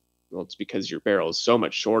cycles. Well, it's because your barrel is so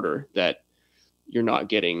much shorter that you're not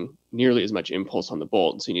getting nearly as much impulse on the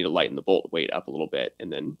bolt. So you need to lighten the bolt weight up a little bit,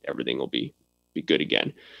 and then everything will be good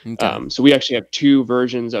again. Okay. So we actually have two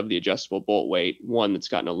versions of the adjustable bolt weight. One that's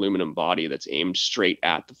got an aluminum body that's aimed straight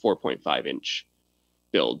at the 4.5-inch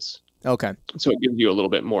builds. Okay. So it gives you a little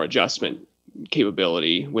bit more adjustment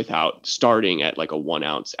capability without starting at like a 1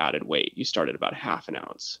 ounce added weight. You start at about half an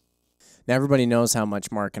ounce. Now everybody knows how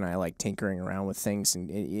much Mark and I like tinkering around with things,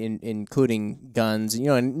 including guns,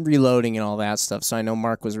 and reloading and all that stuff. So I know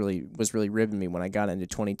Mark was really ribbing me when I got into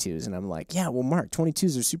 22s, and I'm like, yeah, well, Mark,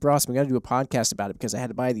 22s are super awesome. We got to do a podcast about it because I had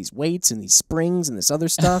to buy these weights and these springs and this other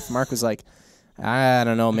stuff. Mark was like, I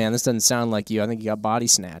don't know, man, this doesn't sound like you. I think you got body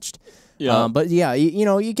snatched. Yeah. But yeah,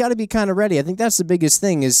 you got to be kind of ready. I think that's the biggest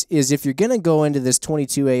thing is if you're going to go into this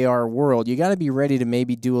 22 AR world, you got to be ready to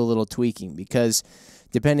maybe do a little tweaking, because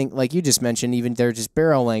depending, like you just mentioned, even their just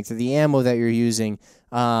barrel length or the ammo that you're using,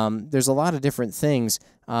 there's a lot of different things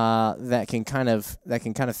that can kind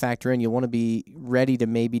of factor in. You want to be ready to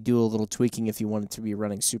maybe do a little tweaking if you want it to be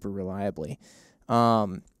running super reliably.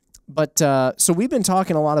 But so we've been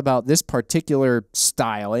talking a lot about this particular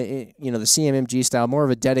style, the CMMG style, more of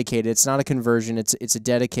a dedicated. It's not a conversion. It's a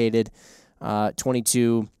dedicated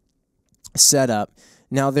 22 setup.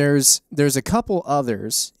 Now there's a couple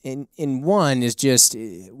others. In one is just,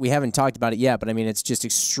 we haven't talked about it yet, but I mean it's just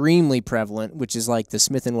extremely prevalent, which is like the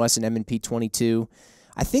Smith & Wesson M&P 22.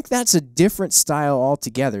 I think that's a different style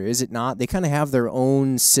altogether, is it not? They kind of have their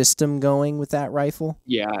own system going with that rifle.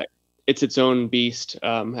 Yeah. It's its own beast.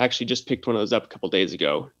 I actually just picked one of those up a couple days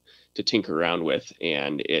ago to tinker around with,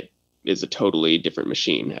 and it is a totally different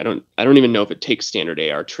machine. I don't even know if it takes standard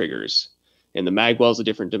AR triggers. And the magwell's a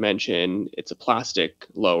different dimension. It's a plastic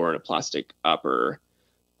lower and a plastic upper.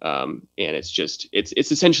 And it's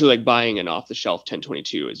essentially like buying an off-the-shelf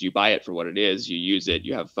 1022. Is you buy it for what it is, you use it,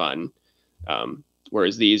 you have fun.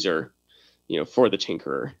 Whereas these are, for the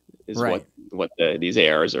tinkerer is right. what these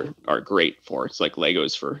ARs are great for. It's like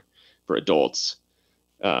Legos for adults.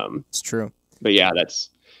 It's true. But yeah,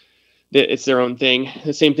 it's their own thing.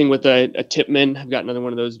 The same thing with a Tipman. I've got another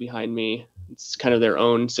one of those behind me. It's kind of their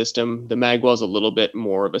own system. The magwell is a little bit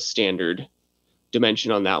more of a standard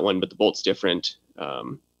dimension on that one, but the bolt's different.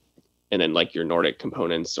 And then like your Nordic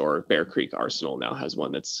components, or Bear Creek Arsenal now has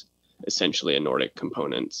one that's essentially a Nordic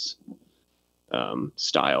components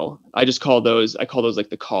style. I call those like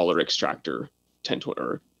the collar extractor 1020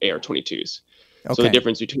 or AR-22s. Okay. So the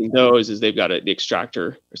difference between those is they've got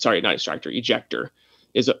ejector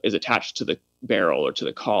is attached to the barrel or to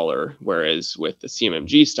the collar, whereas with the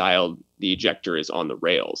CMMG style, the ejector is on the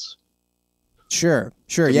rails. Sure.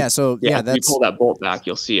 Yeah. So if you pull that bolt back,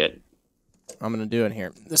 you'll see it. I'm going to do it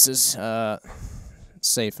here. This is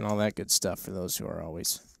safe and all that good stuff for those who are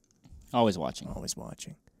always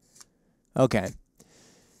watching. Okay.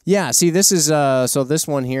 Yeah, see, this is so this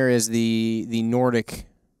one here is the Nordic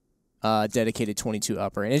dedicated 22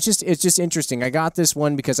 upper, and it's just interesting. I got this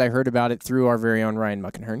one because I heard about it through our very own Ryan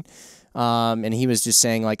Muckenhern, and he was just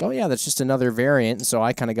saying like, oh yeah, that's just another variant. And so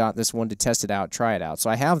I kind of got this one to test it out, try it out. So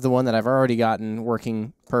I have the one that I've already gotten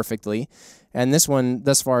working perfectly, and this one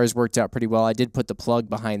thus far has worked out pretty well. I did put the plug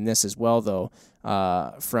behind this as well though,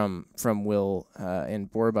 from Will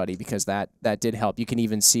and Boar Buddy, because that did help. You can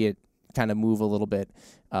even see it kind of move a little bit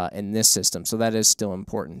in this system, so that is still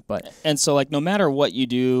important. And so like no matter what you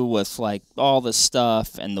do with like all the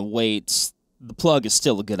stuff and the weights, the plug is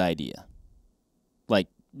still a good idea. Like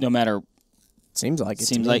no matter, seems like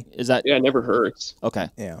is that it never hurts. Okay.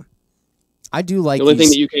 Yeah, I do like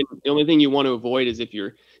the only thing you want to avoid is if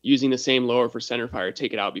you're using the same lower for center fire,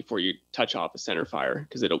 take it out before you touch off a center fire,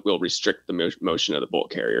 because it will restrict the motion of the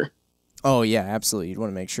bolt carrier. Oh yeah, absolutely. You'd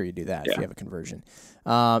want to make sure you do that if you have a conversion.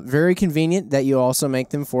 Very convenient that you also make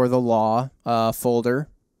them for the law folder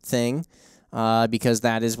thing, because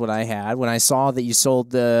that is what I had. When I saw that you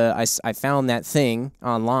sold I found that thing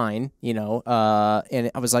online, and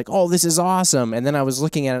I was like, oh, this is awesome. And then I was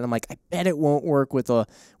looking at it, and I'm like, I bet it won't work with the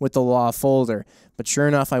law folder. But sure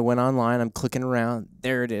enough, I went online, I'm clicking around,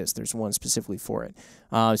 there it is. There's one specifically for it.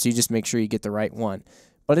 So you just make sure you get the right one.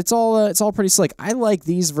 But it's all pretty slick. I like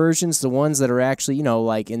these versions, the ones that are actually,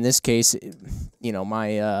 like in this case,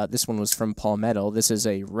 my this one was from Palmetto. This is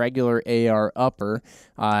a regular AR upper.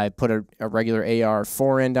 I put a regular AR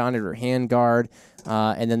forend on it, or handguard,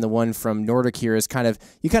 and then the one from Nordic here is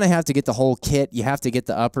you kind of have to get the whole kit. You have to get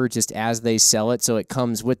the upper just as they sell it, so it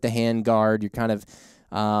comes with the handguard. You're kind of,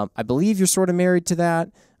 I believe you're sort of married to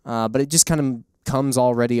that, but it just kind of comes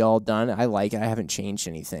already all done. I like it. I haven't changed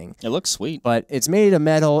anything. It looks sweet. But it's made of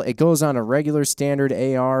metal. It goes on a regular standard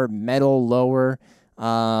AR, metal lower,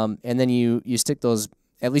 and then you stick those,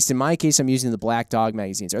 at least in my case, I'm using the Black Dog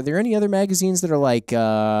magazines. Are there any other magazines that are like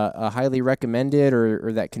highly recommended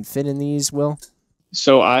or that can fit in these, Will?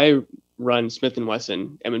 So I run Smith &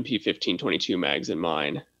 Wesson M&P 1522 mags in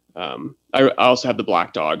mine. I also have the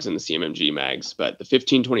Black Dogs and the CMMG mags, but the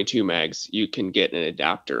 1522 mags, you can get an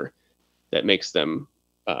adapter that makes them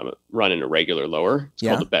run in a regular lower. It's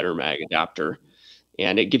called the Better Mag adapter,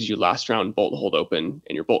 and it gives you last round bolt hold open,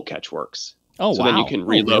 and your bolt catch works. Oh, so wow. then you can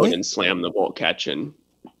reload really? and slam the bolt catch and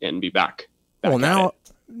be back Well, at it.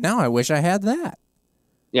 now I wish I had that.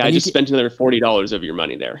 Yeah, I just spent another $40 of your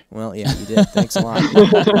money there. Well, yeah, you did. Thanks a lot.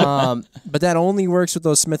 But that only works with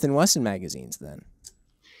those Smith & Wesson magazines then.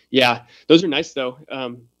 Yeah, those are nice though.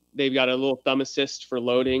 They've got a little thumb assist for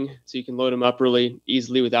loading, so you can load them up really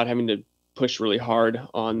easily without having to push really hard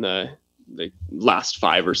on the last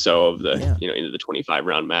 5 or so of the into the 25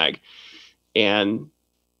 round mag. And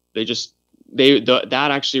that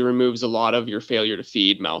actually removes a lot of your failure to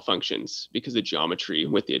feed malfunctions, because the geometry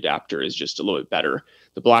with the adapter is just a little bit better.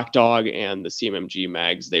 The Black Dog and the CMMG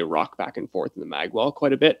mags, they rock back and forth in the mag well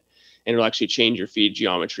quite a bit, and it'll actually change your feed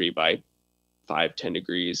geometry by 5-10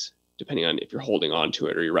 degrees depending on if you're holding on to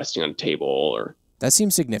it or you're resting on a table. Or that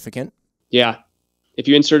seems significant. Yeah. If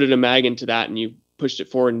you inserted a mag into that and you pushed it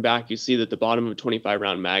forward and back, you see that the bottom of a 25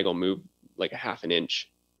 round mag will move like a half an inch.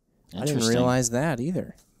 I didn't realize that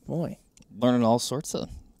either. Boy, learning all sorts of.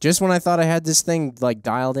 Just when I thought I had this thing like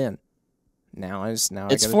dialed in, it's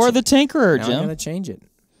for the tinkerer, Jim. I'm gonna change it.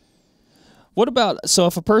 What about, so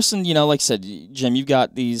if a person, like I said, Jim, you've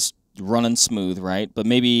got these running smooth, right? But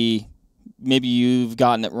maybe you've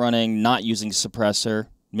gotten it running not using a suppressor.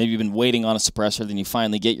 Maybe you've been waiting on a suppressor, then you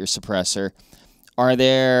finally get your suppressor.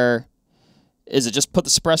 Is it just put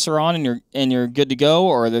the suppressor on and you're good to go,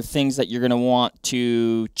 or are there things that you're going to want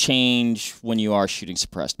to change when you are shooting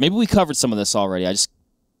suppressed? Maybe we covered some of this already. I just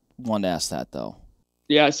wanted to ask that though.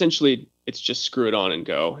 Yeah, essentially it's just screw it on and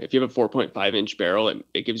go. If you have a 4.5 inch barrel,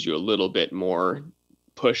 it gives you a little bit more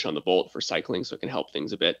push on the bolt for cycling, so it can help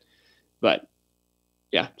things a bit. But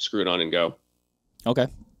yeah, screw it on and go. Okay.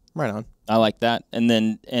 Right on. I like that. And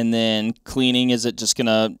then cleaning, you're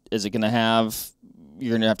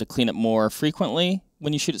going to have to clean it more frequently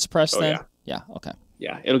when you shoot it suppressed then? Yeah, okay.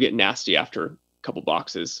 Yeah, it'll get nasty after a couple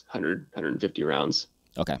boxes, 150 rounds.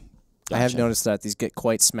 Okay. Gotcha. I have noticed that these get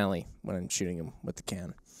quite smelly when I'm shooting them with the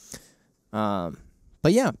can.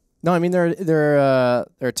 But yeah, no, I mean they're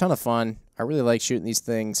a ton of fun. I really like shooting these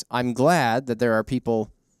things. I'm glad that there are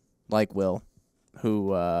people like Will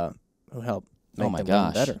who help make them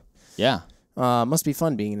run better. Yeah. Must be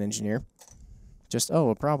fun being an engineer. Just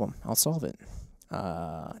a problem, I'll solve it.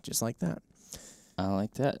 Just like that. I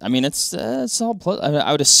like that. I mean, it's all.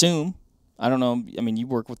 I would assume. I don't know. I mean, you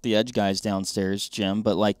work with the Edge guys downstairs, Jim,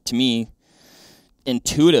 but like to me,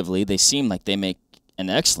 intuitively, they seem like they make an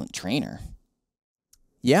excellent trainer.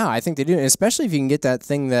 Yeah, I think they do, and especially if you can get that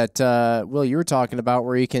thing that Will, you were talking about,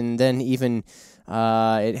 where you can then even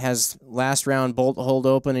it has last round bolt hold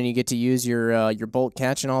open, and you get to use your bolt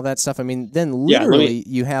catch and all that stuff. I mean, then Yeah, literally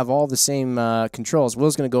you have all the same controls.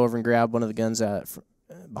 Will's going to go over and grab one of the guns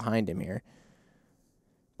behind him here.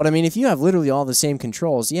 But I mean, if you have literally all the same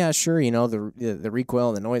controls, yeah, sure, you know, the recoil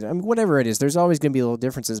and the noise, I mean, whatever it is, there's always going to be little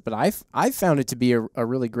differences. But I've found it to be a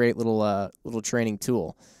really great little training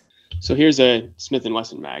tool. So here's a Smith &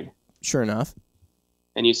 Wesson mag. Sure enough.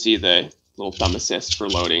 And you see the little thumb assist for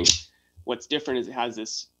loading. What's different is it has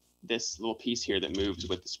this little piece here that moves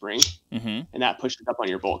with the spring, and that pushes up on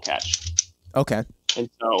your bolt catch. Okay. And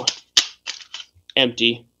so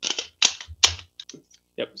empty.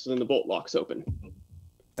 Yep. So then the bolt locks open.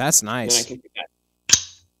 That's nice. And then I can hit that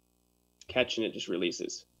catch and it just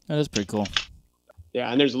releases. That is pretty cool. Yeah,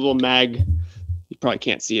 and there's a little mag. You probably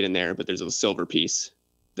can't see it in there, but there's a silver piece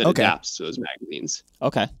that adapts to those magazines.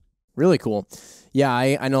 Okay. Really cool. Yeah,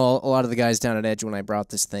 I know a lot of the guys down at Edge when I brought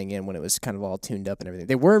this thing in, when it was kind of all tuned up and everything.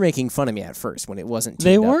 They were making fun of me at first when it wasn't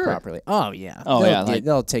tuned up properly. Oh, yeah.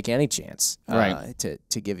 They'll take any chance to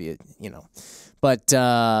give you, you know. But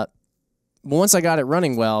once I got it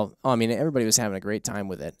running well, I mean, everybody was having a great time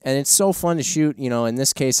with it. And it's so fun to shoot. You know, in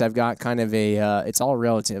this case, I've got kind of it's all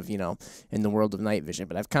relative, you know, in the world of night vision.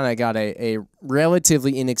 But I've kind of got a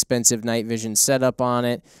relatively inexpensive night vision setup on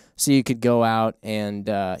it. So you could go out and,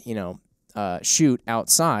 shoot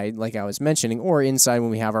outside, like I was mentioning, or inside when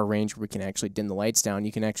we have our range where we can actually dim the lights down.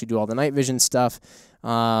 You can actually do all the night vision stuff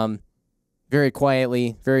very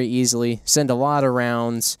quietly, very easily, send a lot of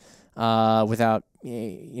rounds without,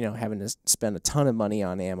 having to spend a ton of money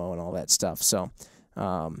on ammo and all that stuff. So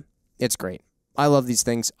it's great. I love these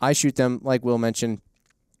things. I shoot them, like Will mentioned,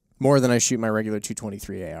 more than I shoot my regular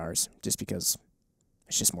 223 ARs, just because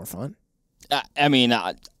it's just more fun. I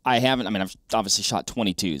haven't. I mean, I've obviously shot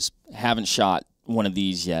 22s. Haven't shot one of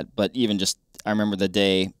these yet. But even just, I remember the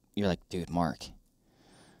day you're like, dude, Mark,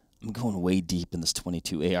 I'm going way deep in this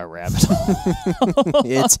 22 AR rabbit hole.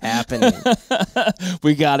 It's happening.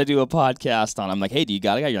 We got to do a podcast on it. I'm like, hey, do you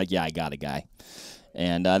got a guy? You're like, yeah, I got a guy.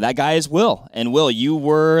 And that guy is Will. And Will, you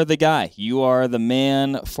were the guy. You are the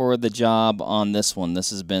man for the job on this one. This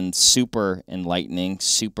has been super enlightening,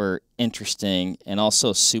 super interesting, and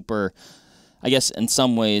also super, I guess, in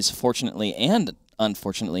some ways, fortunately and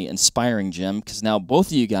unfortunately, inspiring, Jim, because now both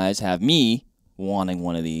of you guys have me wanting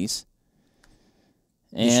one of these.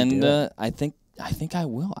 And I think I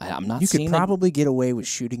will. I'm not. You could probably get away with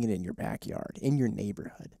shooting it in your backyard, in your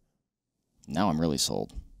neighborhood. Now I'm really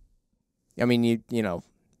sold. I mean, you know,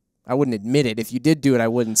 I wouldn't admit it. If you did do it, I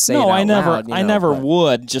wouldn't say it out loud, I never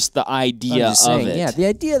would. Just the idea of saying, it. Yeah, the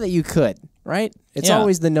idea that you could, right? It's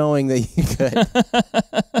always the knowing that you could.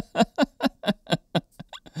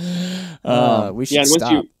 We should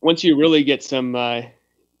stop. Once you really get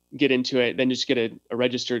into it, then just get a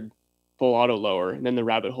registered full auto lower, and then the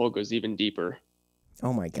rabbit hole goes even deeper.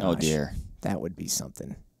 Oh my gosh! Oh dear, that would be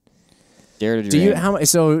something. Dare to dream.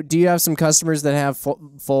 Do you have some customers that have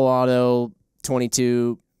full auto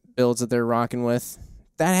 22 builds that they're rocking with?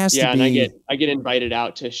 That has to be. Yeah, and I get invited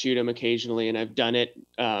out to shoot them occasionally, and I've done it.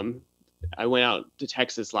 I went out to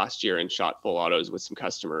Texas last year and shot full autos with some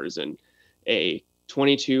customers, and a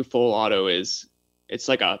 22 full auto it's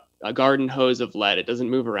like a garden hose of lead. It doesn't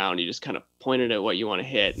move around. You just kind of point it at what you want to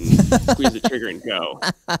hit and squeeze the trigger and go.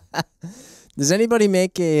 Does anybody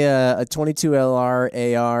make a 22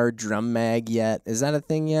 LR AR drum mag yet? Is that a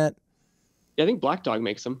thing yet? Yeah, I think Black Dog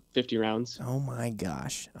makes them 50 rounds. Oh my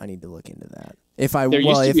gosh, I need to look into that. There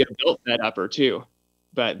used to be a built fed upper too,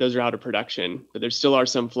 but those are out of production. But there still are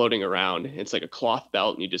some floating around. It's like a cloth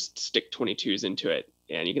belt, and you just stick 22s into it,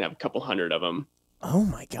 and you can have a couple hundred of them. Oh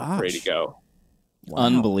my gosh, ready to go. Wow.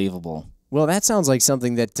 Unbelievable. Well, that sounds like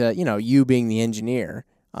something that you being the engineer.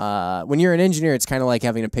 When you're an engineer, it's kind of like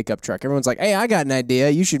having a pickup truck. Everyone's like, "Hey, I got an idea.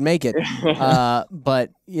 You should make it."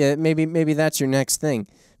 But yeah, maybe that's your next thing.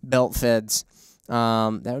 Belt feds.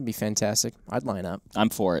 That would be fantastic. I'd line up. I'm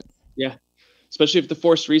for it. Yeah, especially if the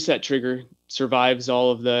forced reset trigger survives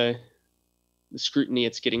all of the scrutiny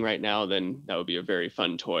it's getting right now, then that would be a very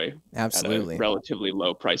fun toy. Absolutely. At a relatively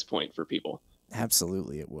low price point for people.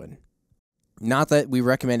 Absolutely, it would. Not that we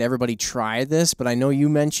recommend everybody try this, but I know you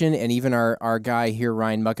mentioned, and even our guy here,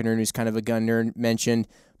 Ryan Muckiner, who's kind of a gun nerd, mentioned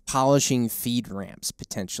polishing feed ramps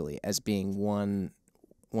potentially as being one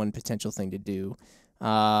potential thing to do.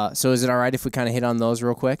 So is it all right if we kind of hit on those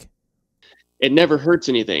real quick? It never hurts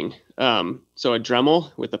anything. So a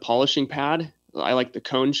Dremel with a polishing pad, I like the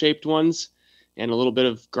cone-shaped ones, and a little bit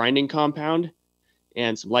of grinding compound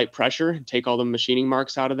and some light pressure. Take all the machining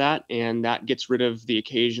marks out of that, and that gets rid of the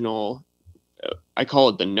occasional I call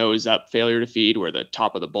it the nose up failure to feed, where the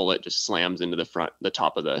top of the bullet just slams into the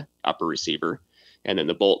top of the upper receiver, and then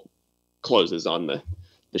the bolt closes on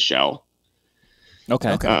the shell.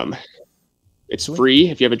 Okay. It's free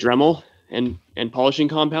if you have a Dremel and polishing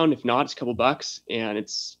compound. If not, it's a couple bucks, and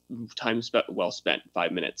it's time well spent,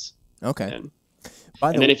 5 minutes. Okay.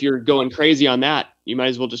 And then if you're going crazy on that, you might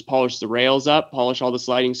as well just polish the rails up, polish all the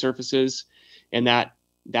sliding surfaces, and that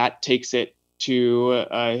takes it to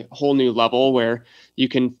a whole new level where you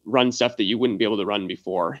can run stuff that you wouldn't be able to run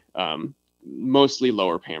before. Mostly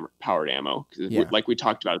lower powered ammo. Like we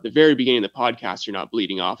talked about at the very beginning of the podcast, you're not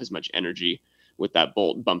bleeding off as much energy with that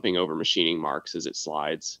bolt bumping over machining marks as it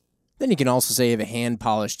slides. Then you can also say you have a hand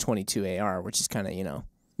polished 22 AR, which is kind of,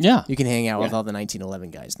 Yeah. You can hang out with all the 1911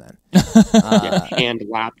 guys then. Hand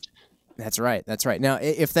lapped. That's right. That's right. Now,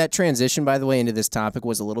 if that transition, by the way, into this topic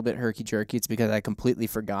was a little bit herky-jerky, it's because I completely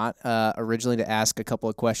forgot originally to ask a couple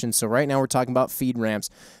of questions. So right now we're talking about feed ramps.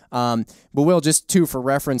 But Will, just for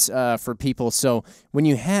reference for people, so when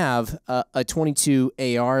you have a 22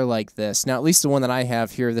 AR like this, now at least the one that I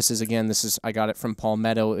have here, I got it from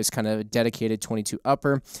Palmetto. It was kind of a dedicated 22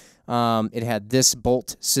 upper. It had this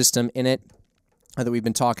bolt system in it that we've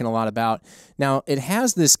been talking a lot about. Now, it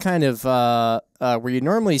has this kind of where you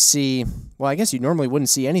normally see, well, I guess you normally wouldn't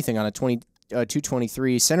see anything on a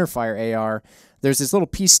 223 centerfire AR. There's this little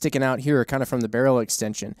piece sticking out here kind of from the barrel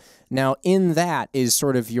extension. Now, in that is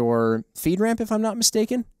sort of your feed ramp, if I'm not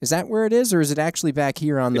mistaken. Is that where it is, or is it actually back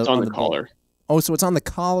here on the collar? Oh, so it's on the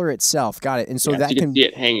collar itself. Got it. And so that you can see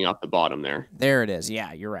it hanging off the bottom there. There it is.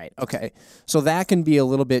 Yeah, you're right. Okay. So that can be a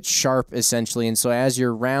little bit sharp, essentially. And so as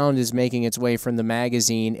your round is making its way from the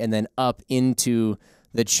magazine and then up into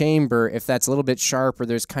the chamber, if that's a little bit sharp or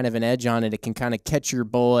there's kind of an edge on it, it can kind of catch your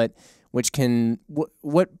bullet, which can...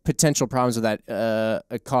 What potential problems would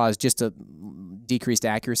that cause? Just a decreased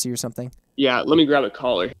accuracy or something? Yeah, let me grab a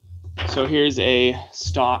collar. So here's a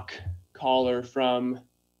stock collar from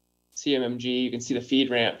CMMG. You can see the feed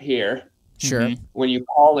ramp here. Sure. Mm-hmm. When you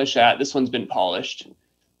polish this one's been polished,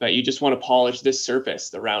 but you just want to polish this surface,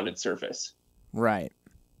 the rounded surface. Right.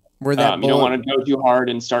 Where that you don't want to go too hard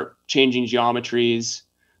and start changing geometries.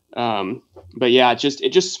 But yeah, it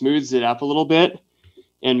just smooths it up a little bit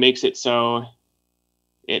and makes it so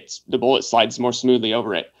the bullet slides more smoothly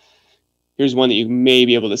over it. Here's one that you may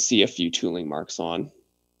be able to see a few tooling marks on.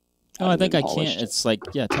 Oh, I think I can't. It's like,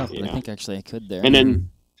 tough, but I think actually I could there. And then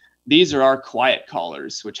these are our quiet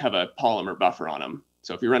collars, which have a polymer buffer on them.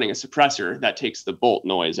 So if you're running a suppressor, that takes the bolt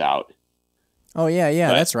noise out. Oh, yeah,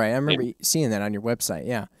 that's right. I remember seeing that on your website,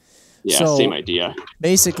 yeah. Yeah, so same idea.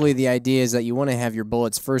 Basically, the idea is that you want to have your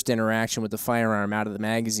bullet's first interaction with the firearm out of the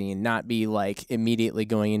magazine not be like immediately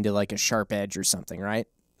going into like a sharp edge or something, right?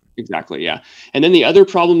 Exactly, yeah. And then the other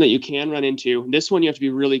problem that you can run into, this one you have to be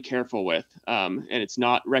really careful with, and it's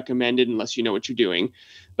not recommended unless you know what you're doing,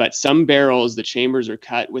 but some barrels, the chambers are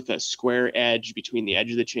cut with a square edge between the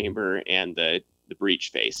edge of the chamber and the breech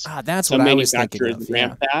face. That's what I was thinking of. Some manufacturers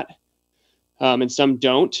ramp that, and some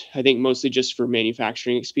don't. I think mostly just for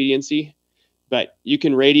manufacturing expediency. But you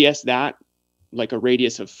can radius that like a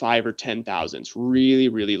radius of 5 or 10 thousandths, really,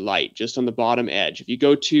 really light, just on the bottom edge. If you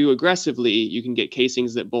go too aggressively, you can get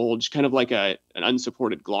casings that bulge, kind of like an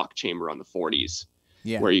unsupported Glock chamber on the 40s,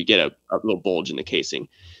 where you get a little bulge in the casing.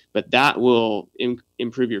 But that will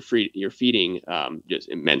improve your feeding just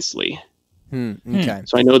immensely. Okay.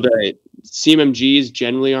 So I know the CMMGs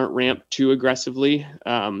generally aren't ramped too aggressively.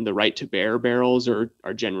 The right to bear barrels are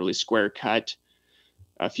generally square cut.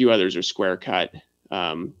 A few others are square cut.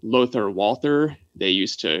 Lothar Walther, they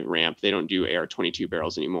used to ramp. They don't do AR-22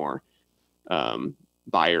 barrels anymore.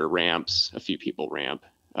 Bayer ramps, a few people ramp,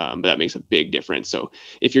 but that makes a big difference. So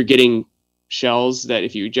if you're getting shells that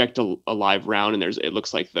if you eject a live round and it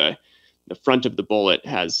looks like the front of the bullet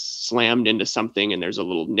has slammed into something and there's a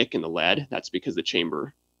little nick in the lead, that's because the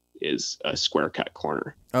chamber is a square cut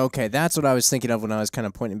corner. Okay, that's what I was thinking of when I was kind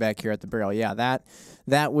of pointing back here at the barrel. Yeah,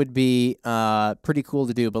 that would be pretty cool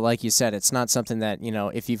to do. But like you said, it's not something that,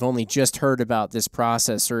 if you've only just heard about this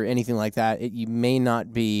process or anything like that, you may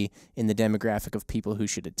not be in the demographic of people who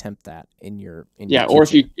should attempt that in your or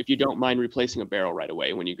if you don't mind replacing a barrel right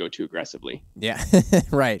away when you go too aggressively. Yeah,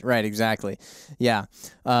 right, exactly. Yeah,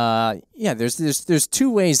 there's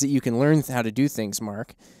two ways that you can learn how to do things,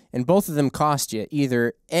 Mark. And both of them cost you.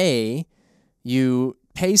 Either A, you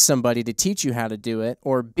pay somebody to teach you how to do it,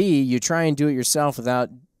 or B, you try and do it yourself without,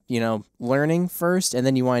 learning first, and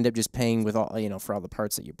then you wind up just paying with all, for all the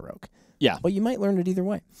parts that you broke. Yeah. But you might learn it either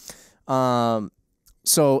way.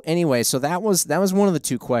 So anyway, that was one of the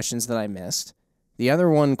two questions that I missed. The other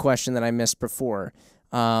one question that I missed before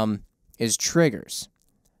is triggers.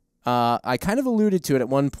 I kind of alluded to it at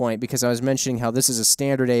one point because I was mentioning how this is a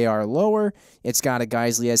standard AR lower. It's got a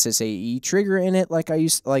Geisley SSAE trigger in it, like I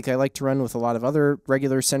like to run with a lot of other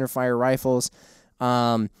regular centerfire rifles.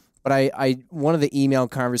 But I one of the email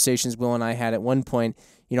conversations Will and I had at one point,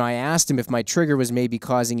 I asked him if my trigger was maybe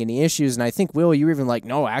causing any issues, and I think, Will, you were even like,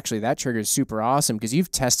 no, actually, that trigger is super awesome because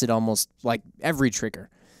you've tested almost like every trigger,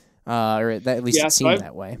 or at least it seemed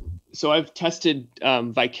that way. So I've tested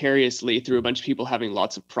vicariously through a bunch of people having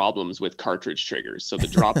lots of problems with cartridge triggers. So the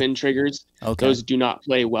drop-in triggers, those do not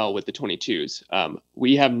play well with the 22s.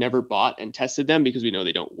 We have never bought and tested them because we know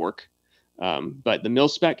they don't work. But the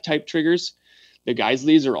mil-spec type triggers, the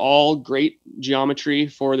Geisleys are all great geometry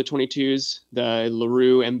for the 22s. The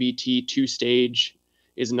LaRue MBT 2-stage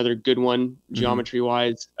is another good one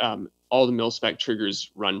geometry-wise. All the mil-spec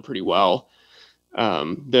triggers run pretty well.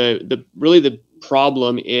 The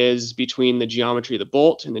problem is between the geometry of the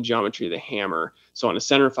bolt and the geometry of the hammer. So on a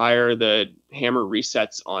center fire, the hammer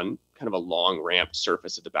resets on kind of a long ramped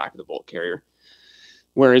surface at the back of the bolt carrier.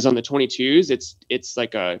 Whereas on the 22s, it's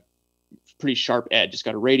like a pretty sharp edge. It's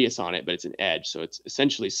got a radius on it, but it's an edge. So it's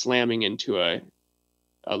essentially slamming into a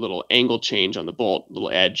little angle change on the bolt, little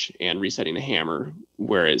edge, and resetting the hammer.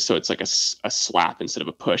 So it's like a slap instead of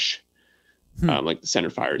a push. Like the center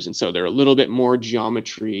fires. And so they're a little bit more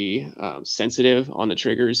geometry sensitive on the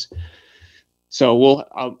triggers. So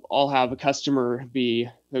I'll have a customer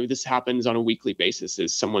this happens on a weekly basis,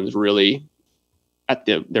 is someone's really at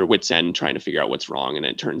their wit's end trying to figure out what's wrong. And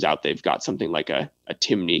it turns out they've got something like a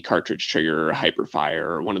Timney cartridge trigger or a Hyperfire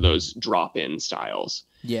or one of those drop-in styles.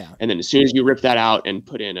 Yeah. And then as soon as you rip that out and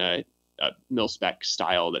put in a mil-spec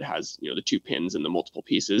style that has, the 2 pins and the multiple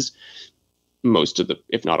pieces, most of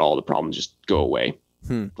if not all the problems just go away,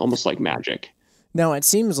 almost like magic. Now, it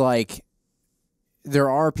seems like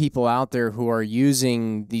there are people out there who are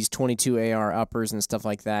using these 22 AR uppers and stuff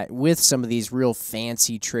like that with some of these real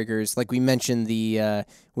fancy triggers. Like we mentioned the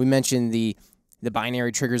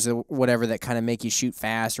binary triggers or whatever that kind of make you shoot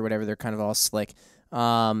fast or whatever. They're kind of all slick.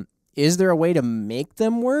 Is there a way to make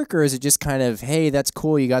them work, or is it just kind of, hey, that's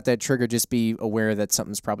cool, you got that trigger, just be aware that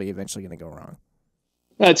something's probably eventually going to go wrong?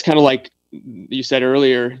 That's kind of like you said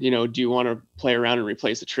earlier, do you want to play around and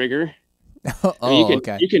replace a trigger?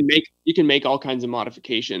 Okay. You can make all kinds of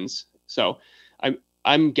modifications. So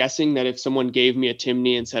I'm guessing that if someone gave me a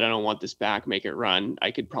Timney and said, I don't want this back, make it run, I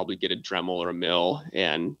could probably get a Dremel or a mill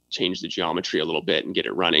and change the geometry a little bit and get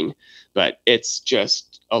it running. But it's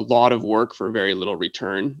just a lot of work for very little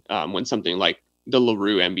return. When something like the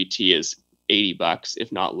LaRue MBT is $80,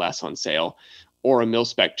 if not less, on sale, or a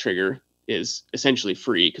mil-spec trigger is essentially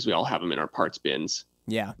free because we all have them in our parts bins.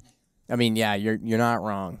 Yeah. I mean, yeah, you're not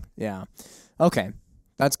wrong. Yeah. Okay.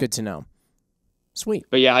 That's good to know. Sweet.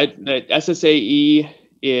 But yeah, the SSAE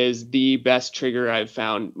is the best trigger I've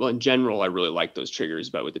found. Well, in general, I really like those triggers,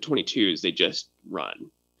 but with the 22s, they just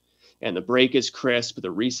run. And the brake is crisp.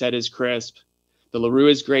 The reset is crisp. The LaRue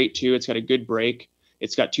is great too. It's got a good brake.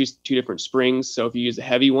 It's got two different springs. So if you use a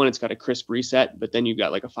heavy one, it's got a crisp reset, but then you've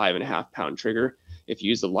got like a 5.5 pound trigger. If you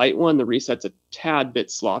use the light one, the reset's a tad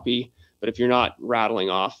bit sloppy, but if you're not rattling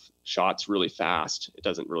off shots really fast, it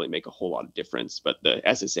doesn't really make a whole lot of difference. But the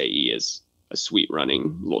SSAE is a sweet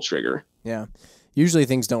running little trigger. Yeah. Usually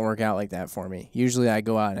things don't work out like that for me. Usually I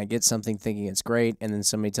go out and I get something thinking it's great, and then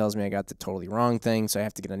somebody tells me I got the totally wrong thing, so I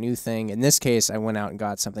have to get a new thing. In this case, I went out and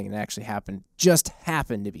got something and it actually happened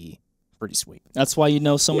to be pretty sweet. That's why you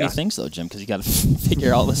know so many things, though, Jim, because you got to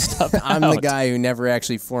figure all this stuff out. I'm the guy who never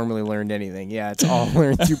actually formally learned anything. Yeah, it's all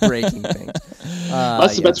learned through breaking things.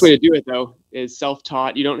 That's the best way to do it, though, is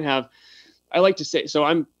self-taught. You don't have, I like to say, so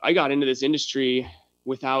I got into this industry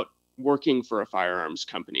without working for a firearms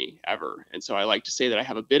company ever. And so I like to say that I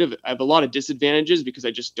have a lot of disadvantages because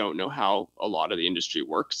I just don't know how a lot of the industry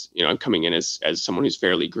works. I'm coming in as someone who's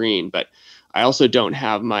fairly green, but I also don't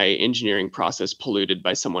have my engineering process polluted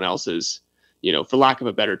by someone else's, for lack of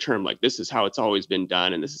a better term, like this is how it's always been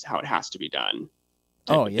done and this is how it has to be done.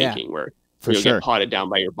 Thinking where you'll get potted down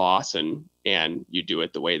by your boss and you do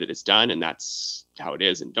it the way that it's done, and that's how it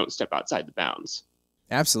is, and don't step outside the bounds.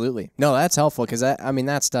 Absolutely. No, that's helpful because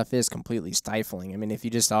that stuff is completely stifling. I mean, if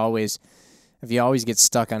you always get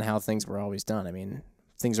stuck on how things were always done, I mean,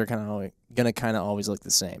 things are going to always look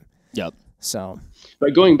the same. Yep. So,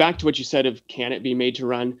 but going back to what you said of can it be made to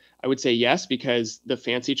run, I would say yes, because the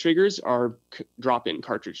fancy triggers are drop-in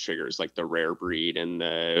cartridge triggers, like the rare breed and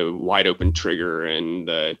the wide open trigger and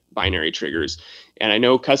the binary triggers. And I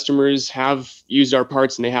know customers have used our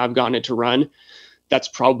parts and they have gotten it to run. That's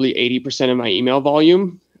probably 80% of my email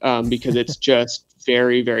volume because it's just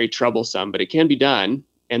very, very troublesome, but it can be done.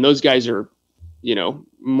 And those guys are you know,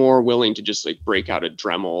 more willing to just like break out a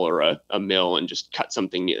Dremel or a mill and just cut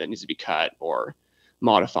something that needs to be cut, or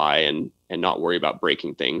modify and not worry about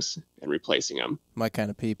breaking things and replacing them. My kind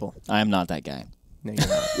of people. I am not that guy. No, you're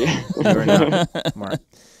not. Yeah. You're not, Mark.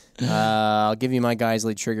 I'll give you my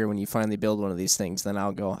Geisley trigger when you finally build one of these things. Then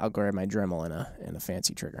I'll grab my Dremel and a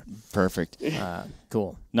fancy trigger. Perfect.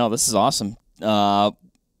 Cool. No, this is awesome.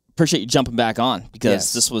 Appreciate you jumping back on,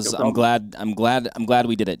 because this was. No I'm glad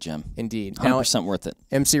we did it, Jim. Indeed. 100% worth it.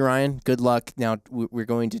 MC Ryan, good luck. Now we're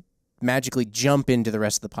going to magically jump into the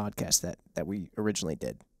rest of the podcast that we originally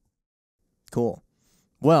did. Cool.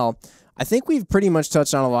 Well, I think we've pretty much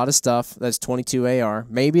touched on a lot of stuff that's 22 AR.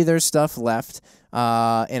 Maybe there's stuff left,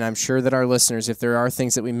 and I'm sure that our listeners, if there are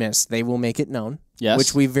things that we missed, they will make it known. Yes.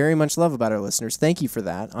 Which we very much love about our listeners. Thank you for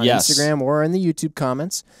that on Yes. Instagram or in the YouTube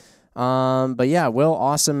comments. But yeah, Will,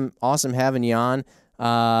 awesome having you on.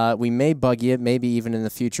 We may bug you, maybe even in the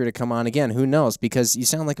future, to come on again. Who knows? Because you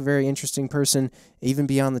sound like a very interesting person, even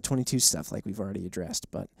beyond the 22 stuff, like we've already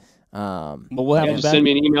addressed. But we'll have him just back. send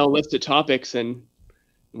me an email list of topics and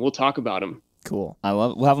we'll talk about them. Cool. I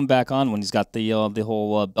love. We'll have him back on when he's got the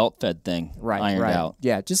whole belt fed thing ironed out.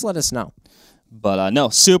 Yeah, just let us know. But no,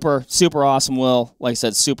 super awesome, Will. Like I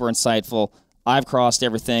said, super insightful. I've crossed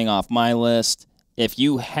everything off my list. If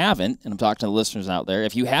you haven't, and I'm talking to the listeners out there,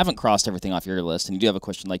 if you haven't crossed everything off your list and you do have a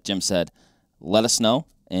question like Jim said, let us know,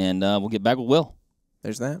 and we'll get back with Will.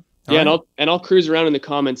 There's that. Yeah, and I'll cruise around in the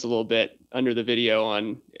comments a little bit under the video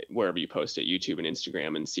on wherever you post it, YouTube and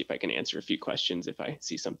Instagram, and see if I can answer a few questions if I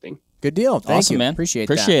see something. Good deal. Thank Awesome, you, man. Appreciate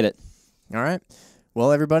it. All right.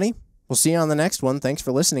 Well, everybody, we'll see you on the next one. Thanks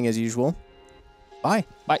for listening as usual. Bye.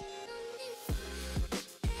 Bye.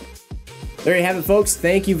 There you have it, folks.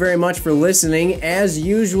 Thank you very much for listening. As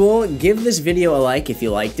usual, give this video a like if you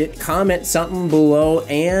liked it, comment something below,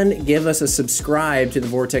 and give us a subscribe to the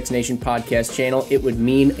Vortex Nation podcast channel. It would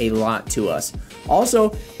mean a lot to us. Also,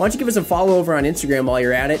 why don't you give us a follow over on Instagram while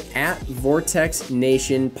you're at it, at Vortex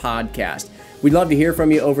Nation Podcast. We'd love to hear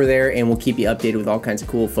from you over there, and we'll keep you updated with all kinds of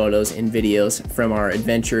cool photos and videos from our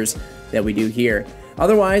adventures that we do here.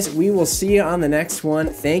 Otherwise, we will see you on the next one.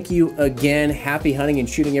 Thank you again. Happy hunting and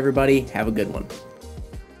shooting, everybody. Have a good one.